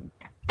gonna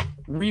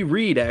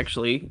reread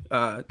actually.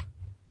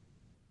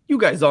 You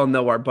guys all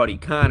know our buddy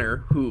Connor,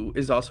 who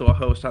is also a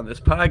host on this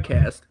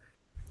podcast.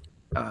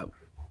 Uh,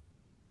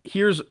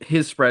 Here's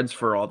his spreads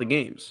for all the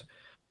games.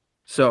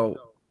 So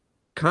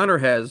Connor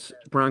has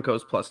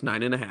Broncos plus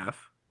 9.5.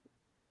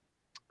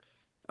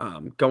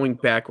 Going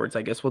backwards,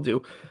 I guess we'll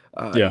do.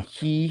 Yeah,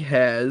 He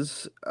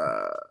has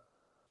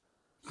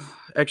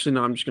actually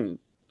no. I'm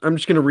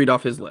just gonna read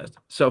off his list.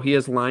 So he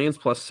has Lions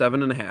plus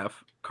 7.5,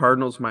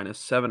 Cardinals minus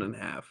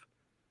 7.5,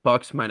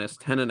 Bucks minus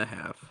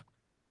 10.5,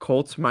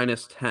 Colts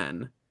minus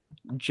 10,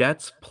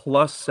 Jets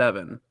plus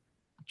 7,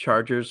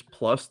 Chargers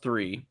plus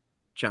 3,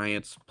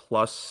 Giants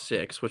plus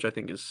 6, which I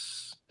think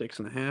is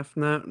 6.5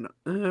 now.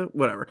 No,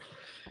 whatever.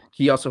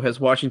 He also has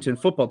Washington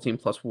football team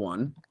plus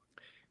 1.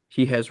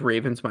 He has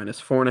Ravens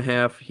minus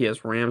 4.5. He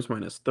has Rams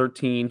minus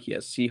 13. He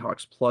has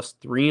Seahawks plus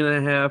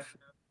 3.5.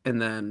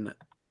 And then,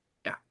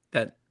 yeah,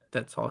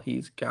 that's all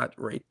he's got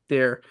right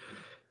there.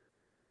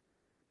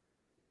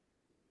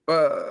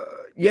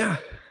 Yeah,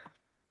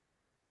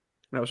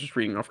 I was just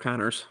reading off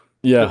Connor's.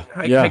 yeah,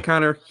 Hi yeah.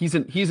 Connor. He's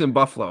in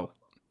Buffalo.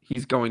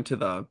 He's going to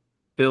the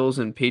Bills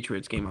and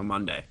Patriots game on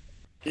Monday.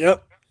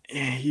 Yep.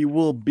 He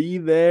will be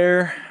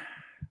there.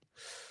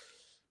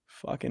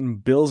 Fucking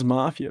Bills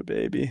Mafia,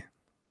 baby.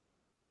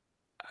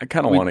 I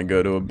kind of We want to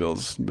go to a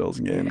Bills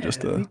game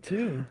Yeah, me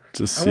too.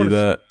 just I see want to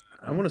that.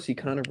 I want to see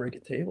Connor break a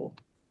table.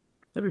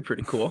 That'd be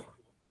pretty cool.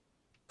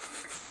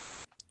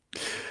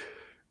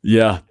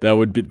 Yeah, that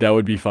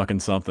would be fucking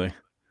something.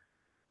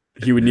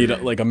 He would need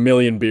like a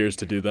million beers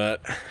to do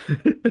that.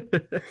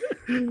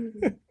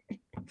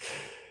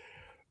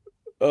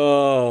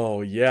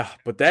 Oh yeah,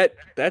 but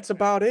that's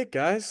about it,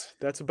 guys.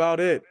 That's about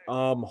it.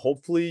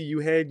 Hopefully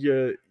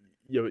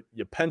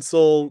you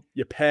pencil,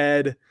 you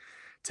pad,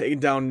 taking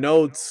down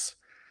notes,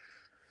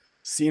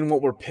 seeing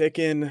what we're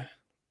picking.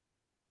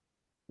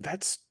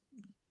 That's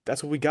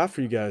what we got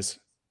for you guys.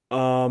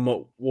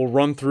 We'll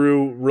run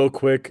through real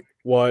quick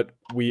what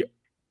we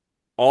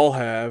all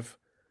have.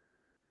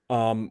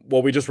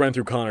 Well, we just ran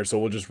through Connor, so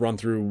we'll just run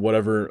through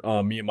whatever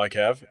me and Mike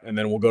have, and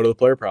then we'll go to the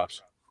player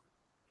props.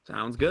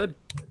 Sounds good.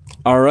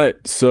 All right,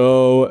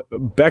 so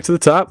back to the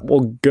top.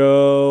 We'll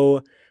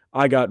go.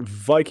 I got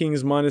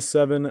Vikings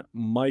 -7.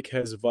 Mike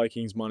has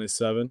Vikings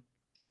 -7.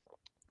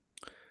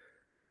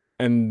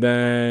 And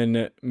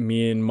then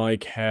me and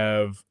Mike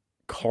have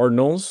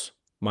Cardinals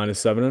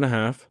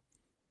 -7.5.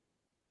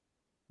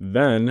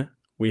 Then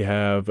we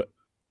have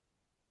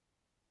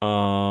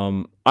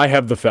I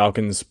have the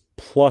Falcons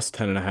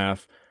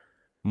 +10.5.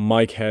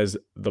 Mike has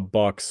the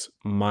Bucks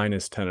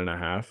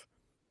 -10.5.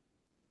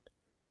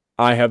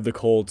 I have the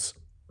Colts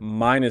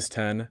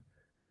 -10.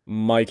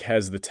 Mike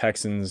has the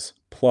Texans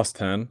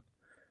 +10.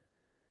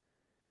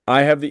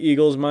 I have the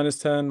Eagles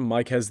 -10.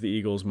 Mike has the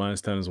Eagles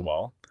 -10 as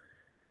well.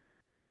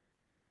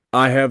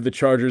 I have the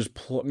Chargers.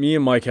 Me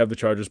and Mike have the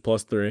Chargers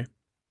 +3.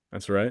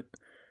 That's right.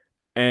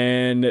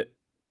 And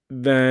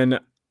then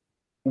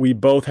we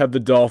both have the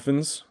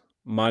Dolphins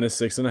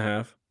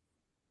 -6.5.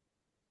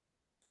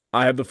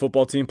 I have the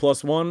football team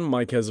 +1.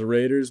 Mike has the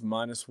Raiders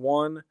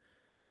 -1.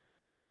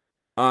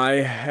 I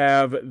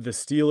have the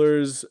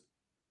Steelers,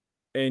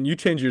 and you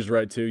changed yours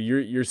right too.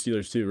 You're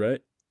Steelers too,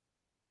 right?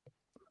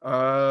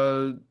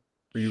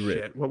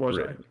 Shit. What was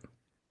I? I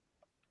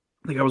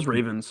think I was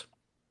Ravens.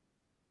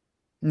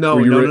 No.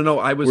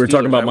 I was. We were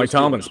talking Steelers. about Mike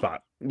Tomlin's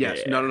spot.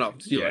 Yes. Yeah. No.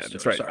 Steelers. Yeah,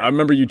 that's right. Sorry. I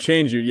remember you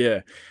changed your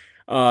yeah.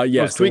 So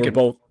tweaking.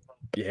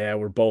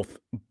 we're both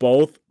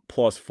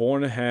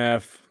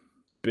 +4.5.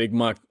 Big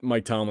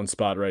Mike Tomlin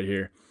spot right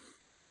here.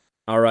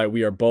 All right,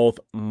 we are both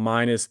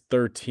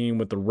 -13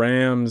 with the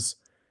Rams.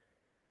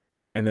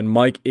 And then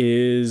Mike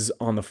is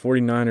on the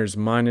 49ers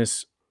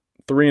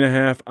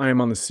 -3.5. I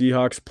am on the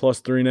Seahawks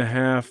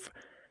 +3.5.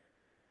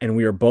 And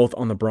we are both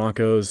on the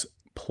Broncos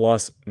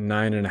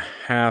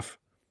 +9.5.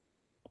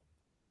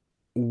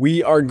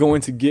 We are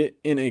going to get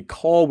in a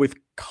call with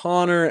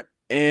Connor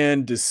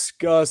and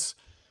discuss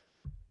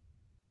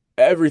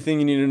everything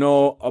you need to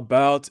know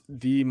about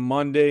the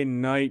Monday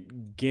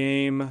night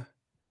game,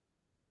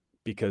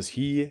 because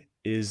he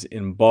is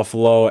in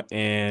Buffalo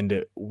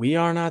and we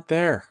are not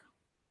there.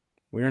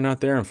 We are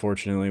not there,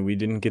 unfortunately. We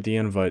didn't get the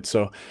invite.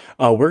 So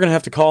we're going to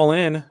have to call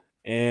in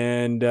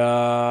and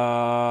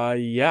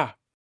yeah.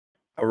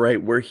 All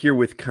right, we're here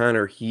with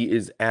Connor. He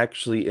is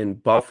actually in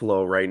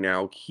Buffalo right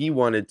now. He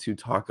wanted to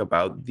talk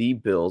about the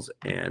Bills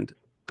and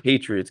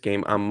Patriots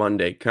game on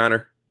Monday.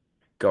 Connor,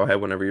 go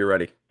ahead whenever you're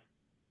ready.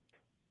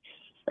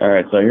 All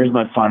right, so here's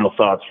my final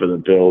thoughts for the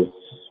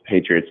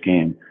Bills-Patriots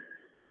game.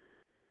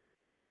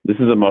 This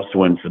is a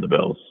must-win for the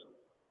Bills.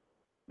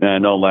 And I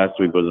know last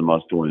week was a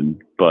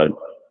must-win, but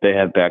they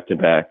have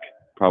back-to-back,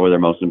 probably their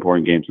most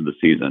important games of the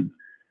season.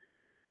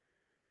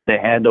 They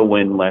had to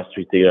win last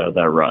week to get out of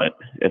that rut.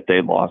 If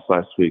they lost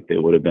last week, they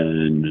would have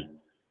been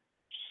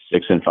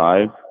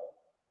 6-5.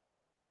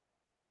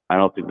 I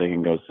don't think they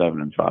can go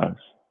 7-5.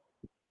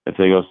 If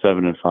they go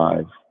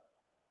 7-5,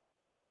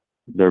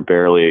 they're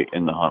barely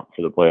in the hunt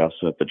for the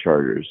playoffs with the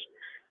Chargers.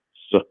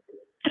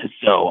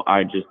 So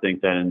I just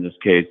think that in this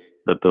case,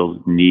 the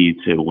Bills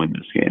need to win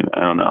this game. I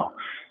don't know.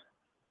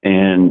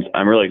 And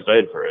I'm really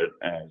excited for it.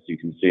 As you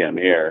can see, I'm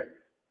here.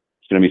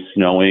 It's going to be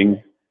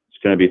snowing. It's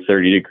going to be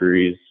 30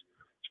 degrees.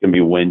 It's going to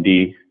be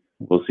windy.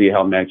 We'll see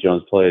how Mac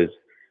Jones plays.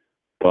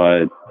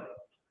 But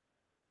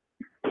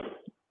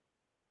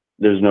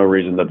there's no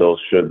reason the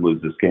Bills should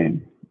lose this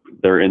game.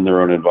 They're in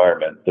their own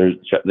environment.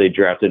 They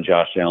drafted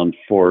Josh Allen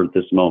for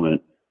this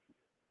moment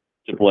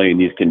to play in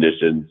these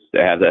conditions,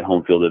 to have that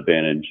home field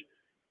advantage.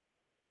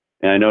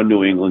 And I know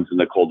New England's in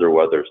the colder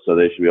weather, so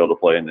they should be able to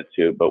play in it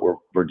too. But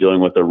we're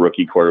dealing with a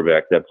rookie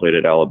quarterback that played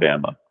at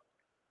Alabama.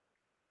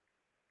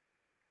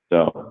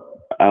 So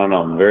I don't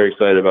know. I'm very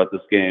excited about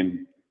this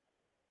game.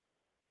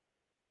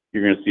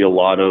 You're going to see a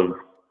lot of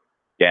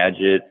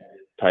gadget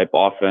type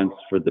offense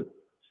for the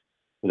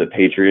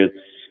Patriots.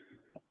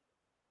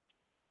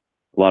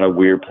 A lot of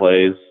weird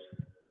plays.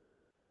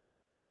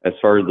 As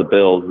far as the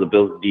Bills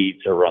need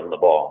to run the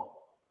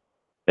ball.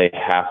 They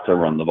have to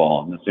run the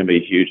ball. And there's going to be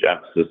a huge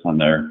emphasis on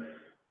their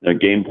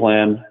game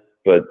plan,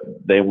 but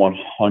they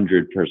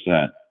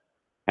 100%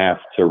 have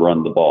to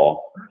run the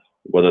ball,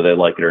 whether they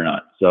like it or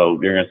not. So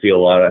you're going to see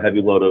a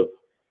heavy load of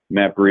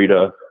Matt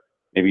Breida,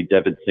 maybe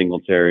Devin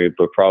Singletary,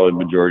 but probably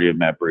majority of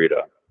Matt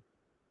Breida.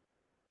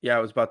 Yeah, I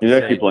was about to say.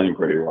 He's actually playing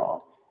pretty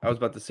well. I was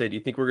about to say, do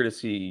you think we're going to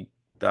see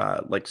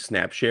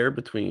snap share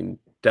between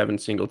Devin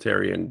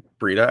Singletary and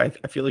Breida?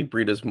 I feel like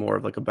Breida's more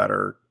of like a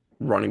better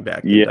running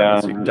back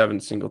than Devin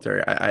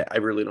Singletary. I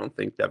really don't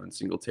think Devin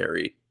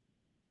Singletary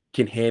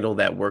can handle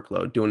that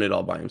workload doing it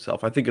all by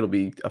himself. I think it'll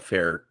be a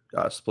fair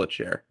split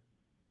share.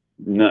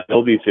 No,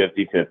 it'll be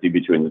 50-50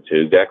 between the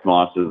two. Zach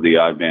Moss is the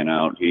odd man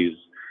out. He's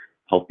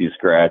healthy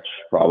scratch,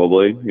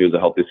 probably. He was a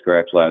healthy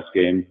scratch last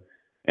game.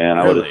 And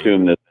I would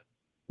assume that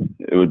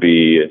it would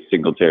be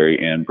Singletary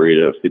and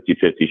Breida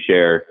 50-50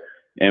 share,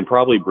 and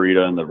probably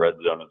Breida in the red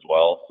zone as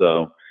well.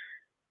 So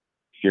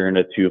if you're in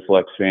a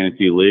 2-flex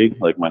fantasy league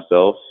like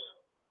myself,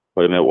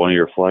 put him at one of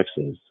your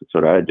flexes. That's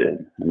what I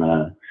did.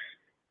 And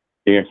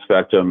you can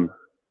expect him.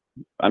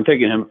 I'm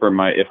taking him for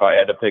if I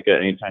had to pick an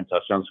anytime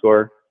touchdown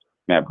scorer,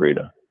 Matt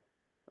Breida.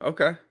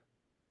 Okay.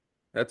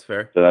 That's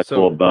fair. So that's a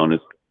little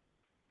bonus.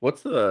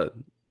 What's the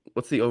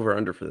over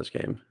under for this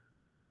game?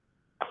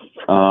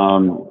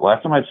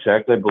 Last time I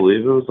checked, I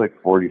believe it was like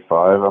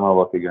 45. I'm gonna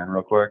look again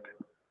real quick.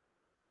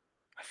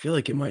 I feel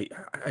like it might.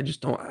 I just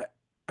don't.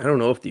 I don't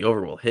know if the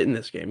over will hit in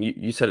this game.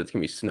 You said it's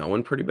gonna be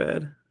snowing pretty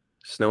bad.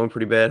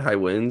 High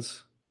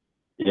winds.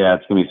 Yeah,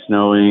 it's gonna be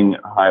snowing,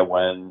 high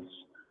winds.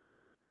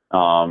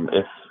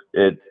 If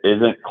it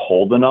isn't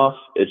cold enough,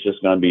 it's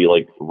just gonna be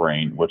like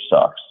rain, which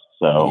sucks.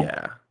 So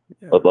yeah.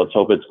 Let's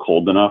hope it's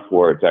cold enough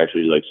where it's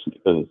actually like,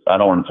 because I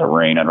don't want it to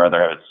rain. I'd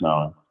rather have it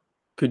snowing.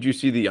 Could you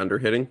see the under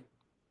hitting?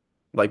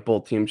 Like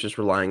both teams just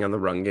relying on the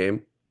run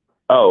game?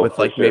 Oh, with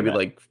like maybe man.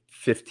 like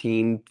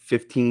 15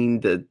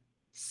 to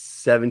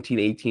 17,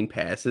 18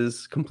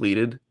 passes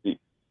completed.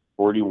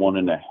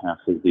 41.5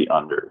 is the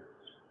under.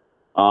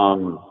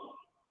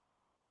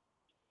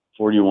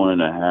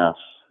 41.5.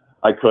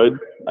 I could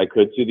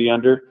see the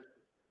under.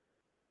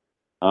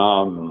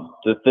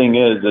 The thing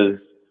is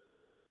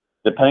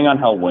depending on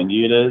how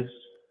windy it is,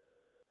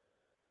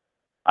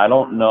 I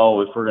don't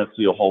know if we're going to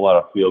see a whole lot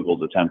of field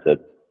goals attempted.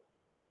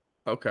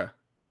 Okay.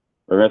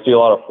 We're going to see a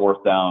lot of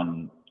fourth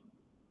down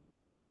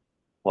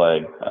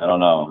play. I don't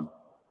know.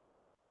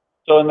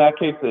 So in that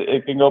case,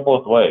 it can go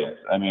both ways.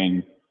 I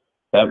mean,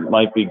 that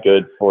might be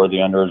good for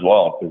the under as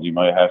well, because you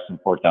might have some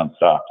fourth down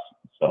stops.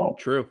 So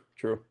true.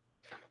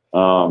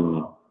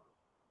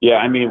 Yeah,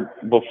 I mean,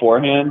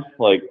 beforehand,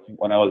 like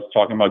when I was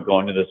talking about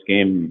going to this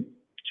game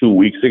 2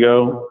 weeks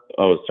ago,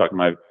 I was talking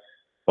to my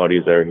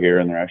buddies that are here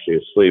and they're actually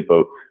asleep,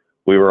 but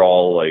we were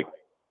all like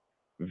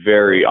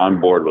very on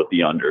board with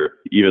the under.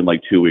 Even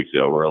like 2 weeks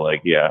ago, we're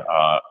like,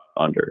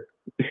 under.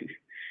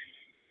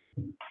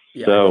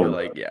 Yeah, so, I feel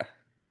like,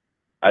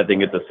 I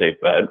think it's a safe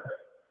bet.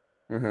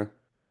 Mm-hmm.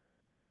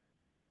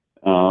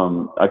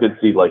 I could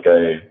see like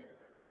a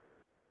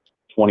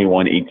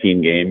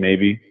 21-18 game,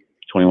 maybe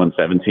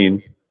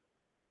 21-17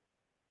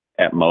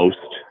 at most.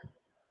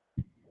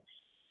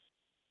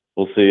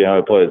 We'll see how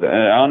it plays. And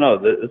I don't know.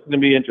 This is going to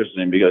be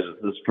interesting because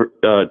this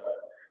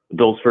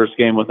Bill's first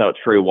game without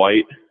Trey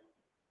White.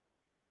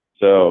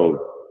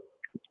 So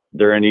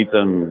they're going to need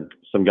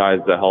some guys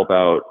to help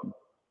out,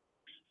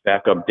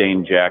 back up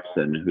Dane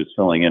Jackson, who's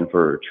filling in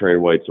for Trey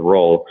White's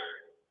role.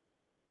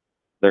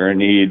 They're going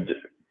to need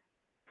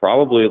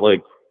probably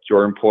like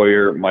Jordan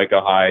Poyer,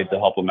 Micah Hyde to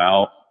help them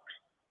out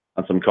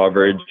on some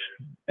coverage,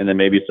 and then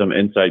maybe some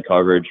inside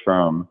coverage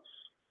from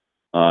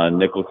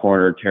nickel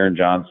corner, Taron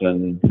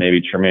Johnson,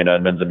 maybe Tremaine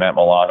Edmonds and Matt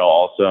Milano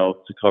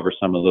also to cover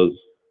some of those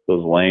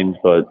lanes.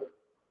 But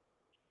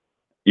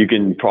you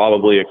can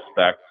probably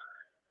expect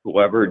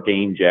whoever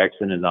Dane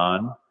Jackson is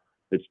on,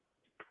 it's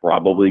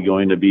probably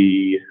going to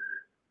be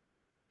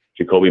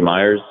Jacoby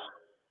Myers.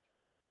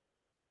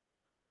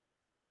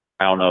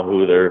 I don't know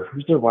who's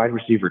their wide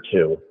receiver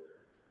too.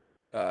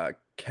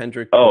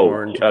 Kendrick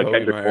Bourne, Jacoby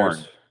Kendrick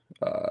Myers.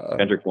 Bourne.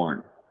 Kendrick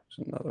Bourne.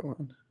 There's another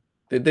one.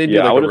 They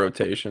do like a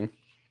rotation.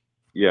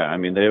 Yeah, I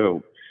mean, they have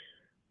a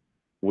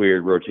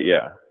weird rotation.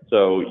 Yeah.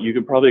 So you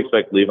could probably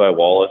expect Levi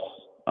Wallace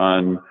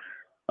on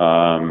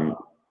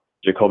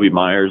Jacoby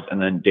Myers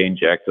and then Dane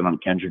Jackson on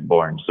Kendrick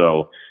Bourne.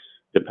 So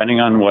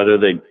depending on whether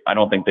I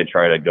don't think they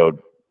try to go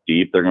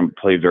deep. They're going to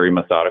play very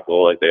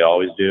methodical like they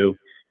always do.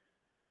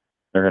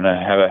 They're going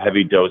to have a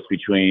heavy dose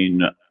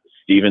between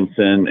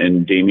Stevenson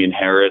and Damian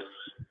Harris.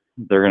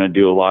 They're going to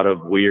do a lot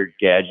of weird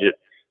gadget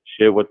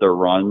shit with their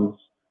runs.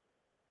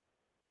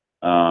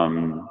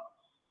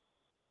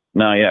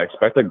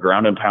 Expect a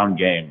ground and pound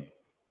game.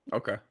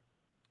 Okay.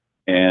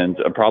 And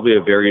probably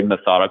a very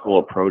methodical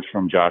approach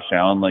from Josh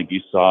Allen, like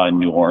you saw in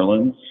New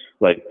Orleans.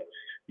 Like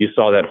you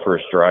saw that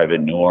first drive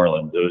in New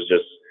Orleans. It was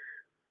just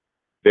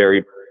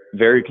very,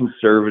 very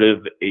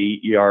conservative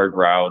 8-yard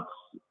routes.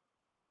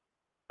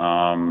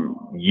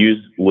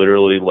 Used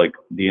literally like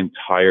the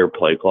entire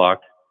play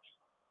clock,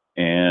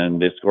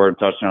 and they scored a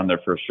touchdown on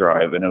their first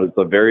drive. And it was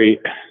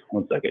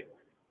one second.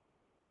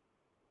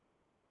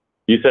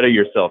 You said it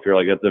yourself. You're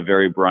like, that's a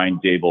very Brian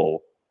Dable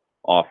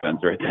offense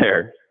right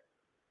there.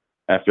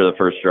 After the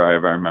first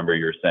drive, I remember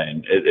you were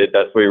saying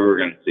that's what we were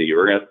going to see.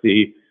 We're going to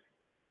see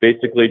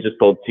basically just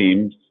both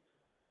teams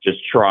just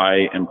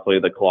try and play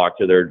the clock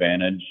to their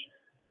advantage.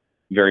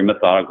 Very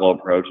methodical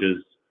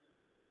approaches.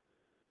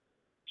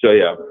 So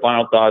yeah,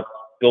 final thoughts.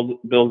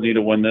 Bills need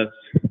to win this.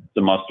 It's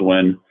a must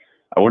win.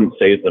 I wouldn't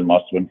say it's a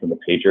must win for the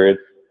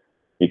Patriots,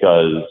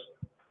 because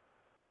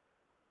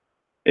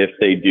if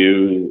they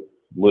do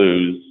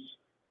lose,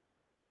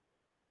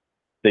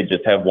 they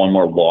just have one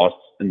more loss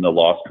in the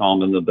loss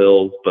column than the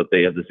Bills, but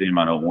they have the same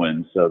amount of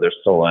wins, so they're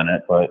still in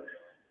it. But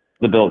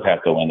the Bills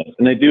have to win this.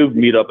 And they do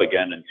meet up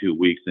again in 2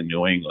 weeks in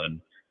New England.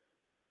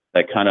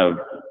 That kind of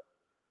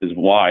is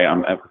why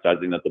I'm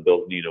emphasizing that the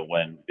Bills need a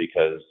win,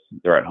 because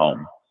they're at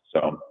home.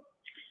 So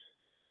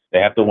they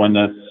have to win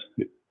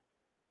this.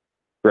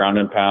 Ground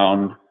and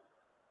pound,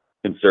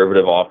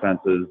 conservative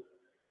offenses.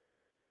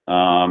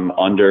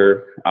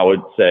 Under, I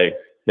would say,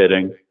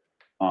 hitting.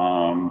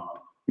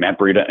 Matt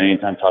Breida,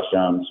 anytime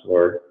touchdowns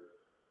for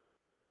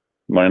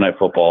Monday Night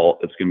Football,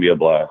 it's going to be a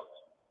blast.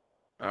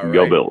 All right.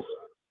 Go Bills.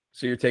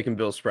 So you're taking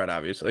Bills spread,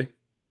 obviously.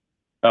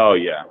 Oh,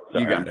 yeah.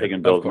 Sorry, You got I'm it,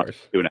 taking Bills of course.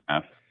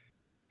 -2.5.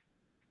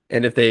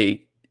 And if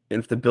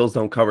the Bills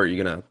don't cover,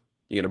 you gonna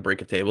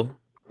break a table?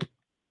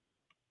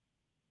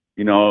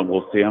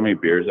 We'll see how many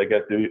beers I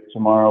get through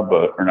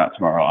tomorrow, or not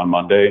tomorrow, on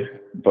Monday.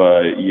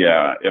 But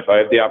yeah, if I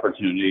have the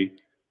opportunity,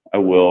 I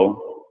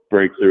will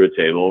break through a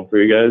table for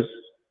you guys.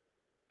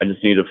 I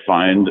just need to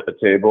find a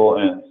table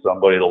and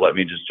somebody to let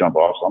me just jump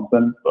off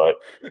something, but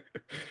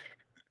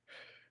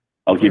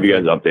I'll keep you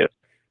guys updated.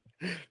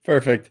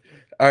 Perfect.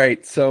 All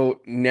right,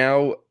 so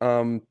now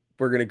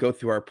we're going to go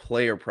through our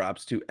player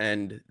props to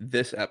end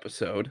this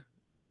episode,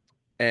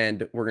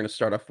 and we're going to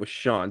start off with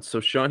Sean.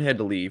 So Sean had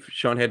to leave.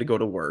 Sean had to go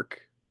to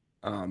work.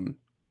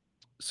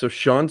 So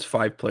Sean's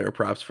 5 player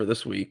props for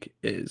this week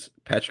is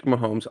Patrick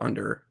Mahomes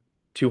under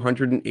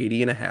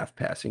 280.5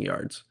 passing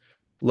yards,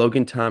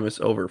 Logan Thomas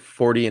over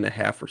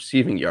 40.5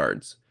 receiving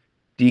yards,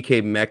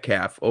 DK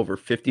Metcalf over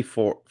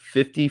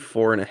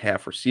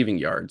 54.5 receiving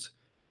yards,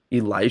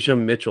 Elijah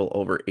Mitchell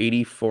over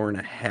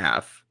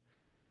 84.5,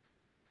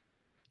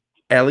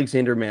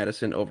 Alexander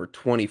Madison over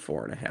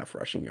 24.5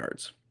 rushing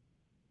yards.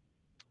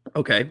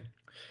 Okay.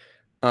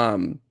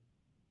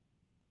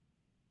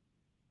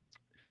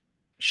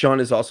 Sean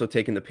is also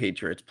taking the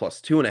Patriots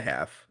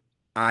 +2.5.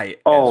 I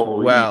as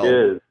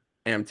well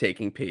am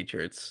taking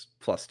Patriots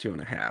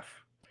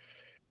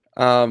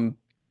 +2.5.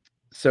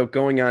 So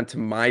going on to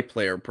my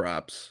player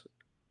props,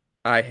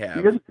 I have.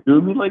 You guys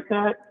do me like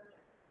that?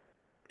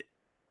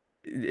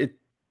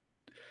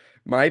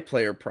 My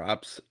player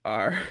props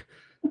are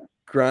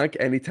Gronk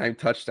anytime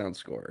touchdown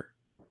score,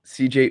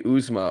 CJ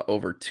Uzma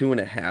over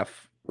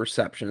 2.5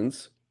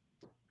 receptions,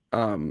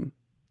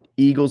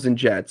 Eagles and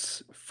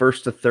Jets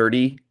first to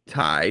 30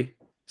 tie,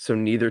 so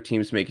neither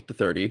teams make it to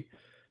 30.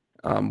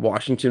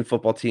 Washington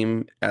football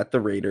team at the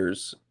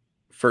Raiders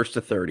first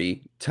to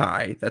 30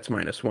 tie, that's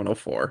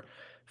 -104.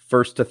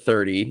 First to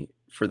 30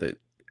 for the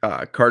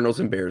Cardinals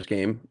and Bears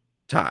game,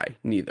 tie,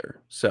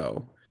 neither.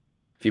 So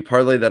if you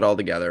parlay that all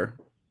together,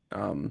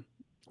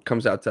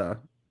 comes out to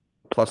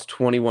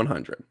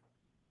 +2,100.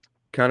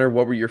 Connor,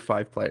 what were your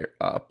 5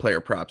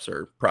 player props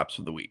or props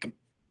of the week?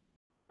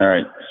 All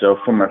right. So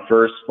for my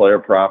first player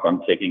prop,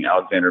 I'm taking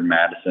Alexander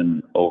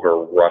Madison over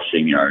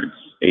rushing yards,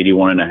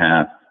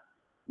 81.5.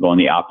 Going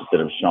the opposite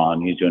of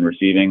Sean. He's doing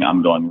receiving.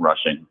 I'm going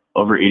rushing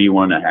over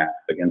 81.5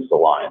 against the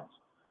Lions.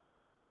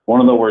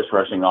 One of the worst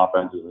rushing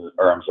offenses,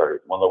 one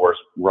of the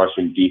worst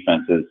rushing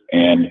defenses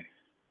and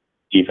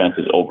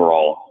defenses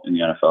overall in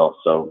the NFL.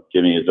 So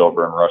give me his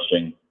over in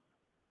rushing.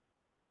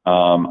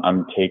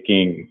 I'm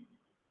taking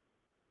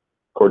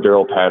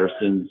Cordero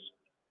Patterson's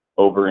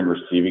over in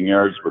receiving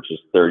yards, which is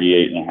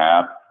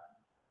 38.5.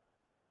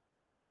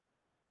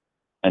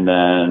 And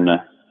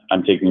then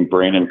I'm taking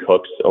Brandon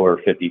Cooks over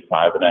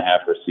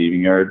 55.5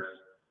 receiving yards.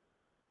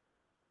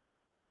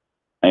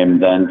 I am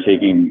then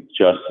taking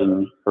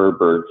Justin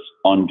Herbert's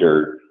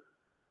under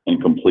in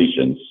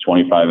completions,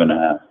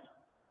 25.5.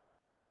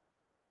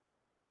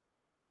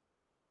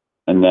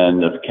 And then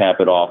to cap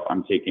it off,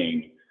 I'm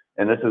taking,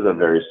 and this is a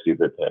very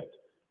stupid pick,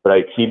 but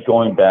I keep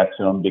going back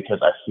to them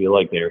because I feel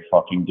like they're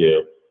fucking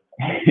due.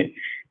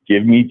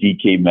 Give me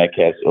DK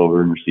Metcalf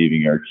over in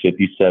receiving yards,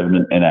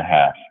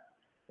 57.5.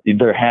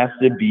 There has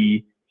to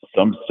be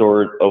some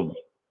sort of,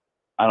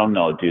 I don't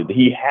know, dude.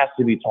 He has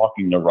to be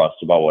talking to Russ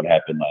about what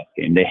happened last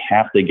game. They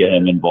have to get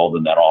him involved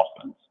in that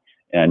offense.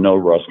 And I know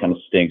Russ kind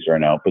of stinks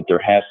right now, but there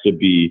has to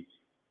be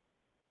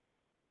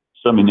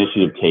some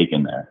initiative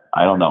taken there.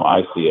 I don't know.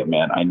 I see it,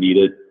 man. I need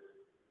it.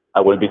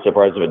 I wouldn't be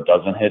surprised if it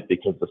doesn't hit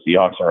because the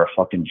Seahawks are a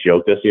fucking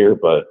joke this year,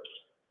 but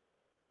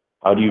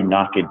how do you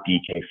not get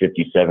DK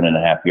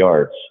 57.5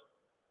 yards?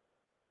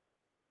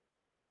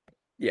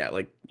 Yeah,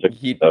 like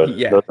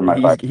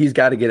he's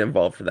got to get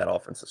involved for that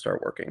offense to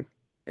start working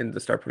and to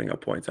start putting up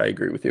points. I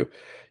agree with you.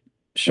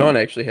 Sean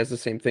actually has the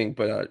same thing,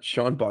 but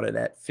Sean bought it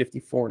at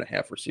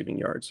 54.5 receiving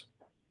yards.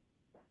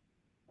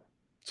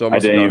 So it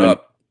must have gone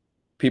up.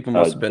 People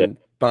must have been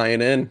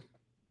buying in.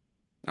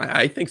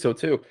 I think so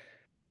too.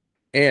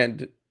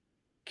 And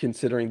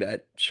considering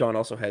that Sean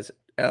also has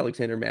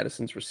Alexander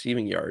Madison's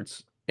receiving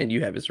yards and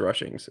you have his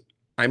rushings,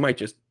 I might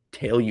just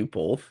tail you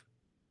both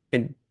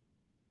and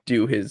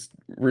do his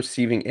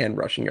receiving and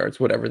rushing yards,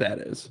 whatever that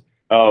is.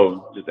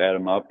 Oh, just add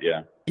them up,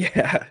 yeah.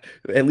 Yeah,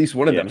 at least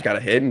one of them's got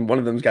to hit, and one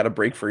of them's got to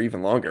break for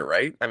even longer,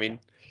 right? I mean,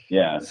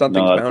 yeah,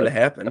 something's bound to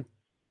happen.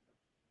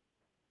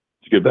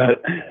 It's a good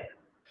bet.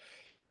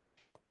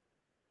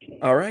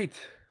 All right.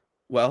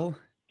 Well,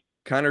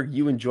 Connor,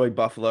 you enjoy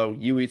Buffalo.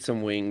 You eat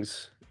some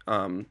wings.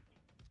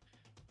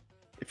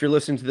 If you're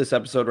listening to this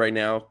episode right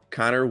now,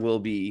 Connor will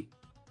be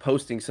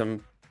posting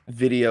some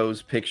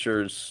videos,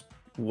 pictures,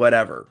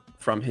 whatever,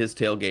 from his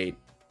tailgate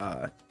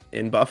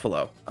in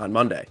Buffalo on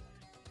Monday.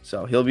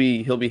 So he'll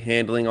be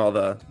handling all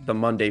the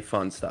Monday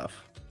fun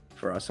stuff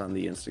for us on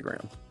the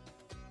Instagram.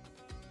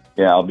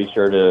 Yeah, I'll be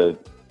sure to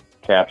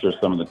capture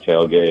some of the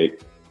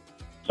tailgate,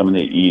 some of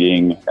the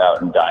eating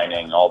out and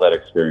dining, all that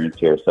experience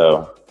here.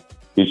 So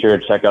be sure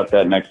to check out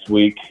that next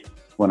week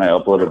when I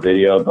upload a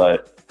video,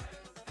 but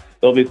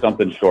there'll be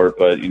something short,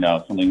 but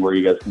something where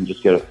you guys can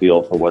just get a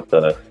feel for what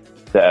the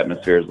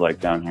atmosphere is like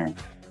down here.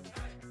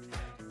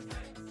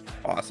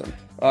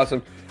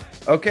 Awesome.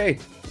 Okay,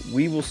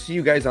 we will see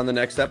you guys on the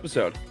next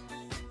episode.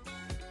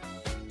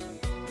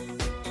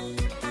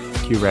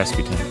 Cue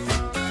Rasputin.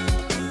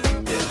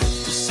 There lived a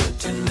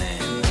certain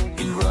man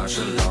in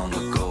Russia long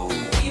ago.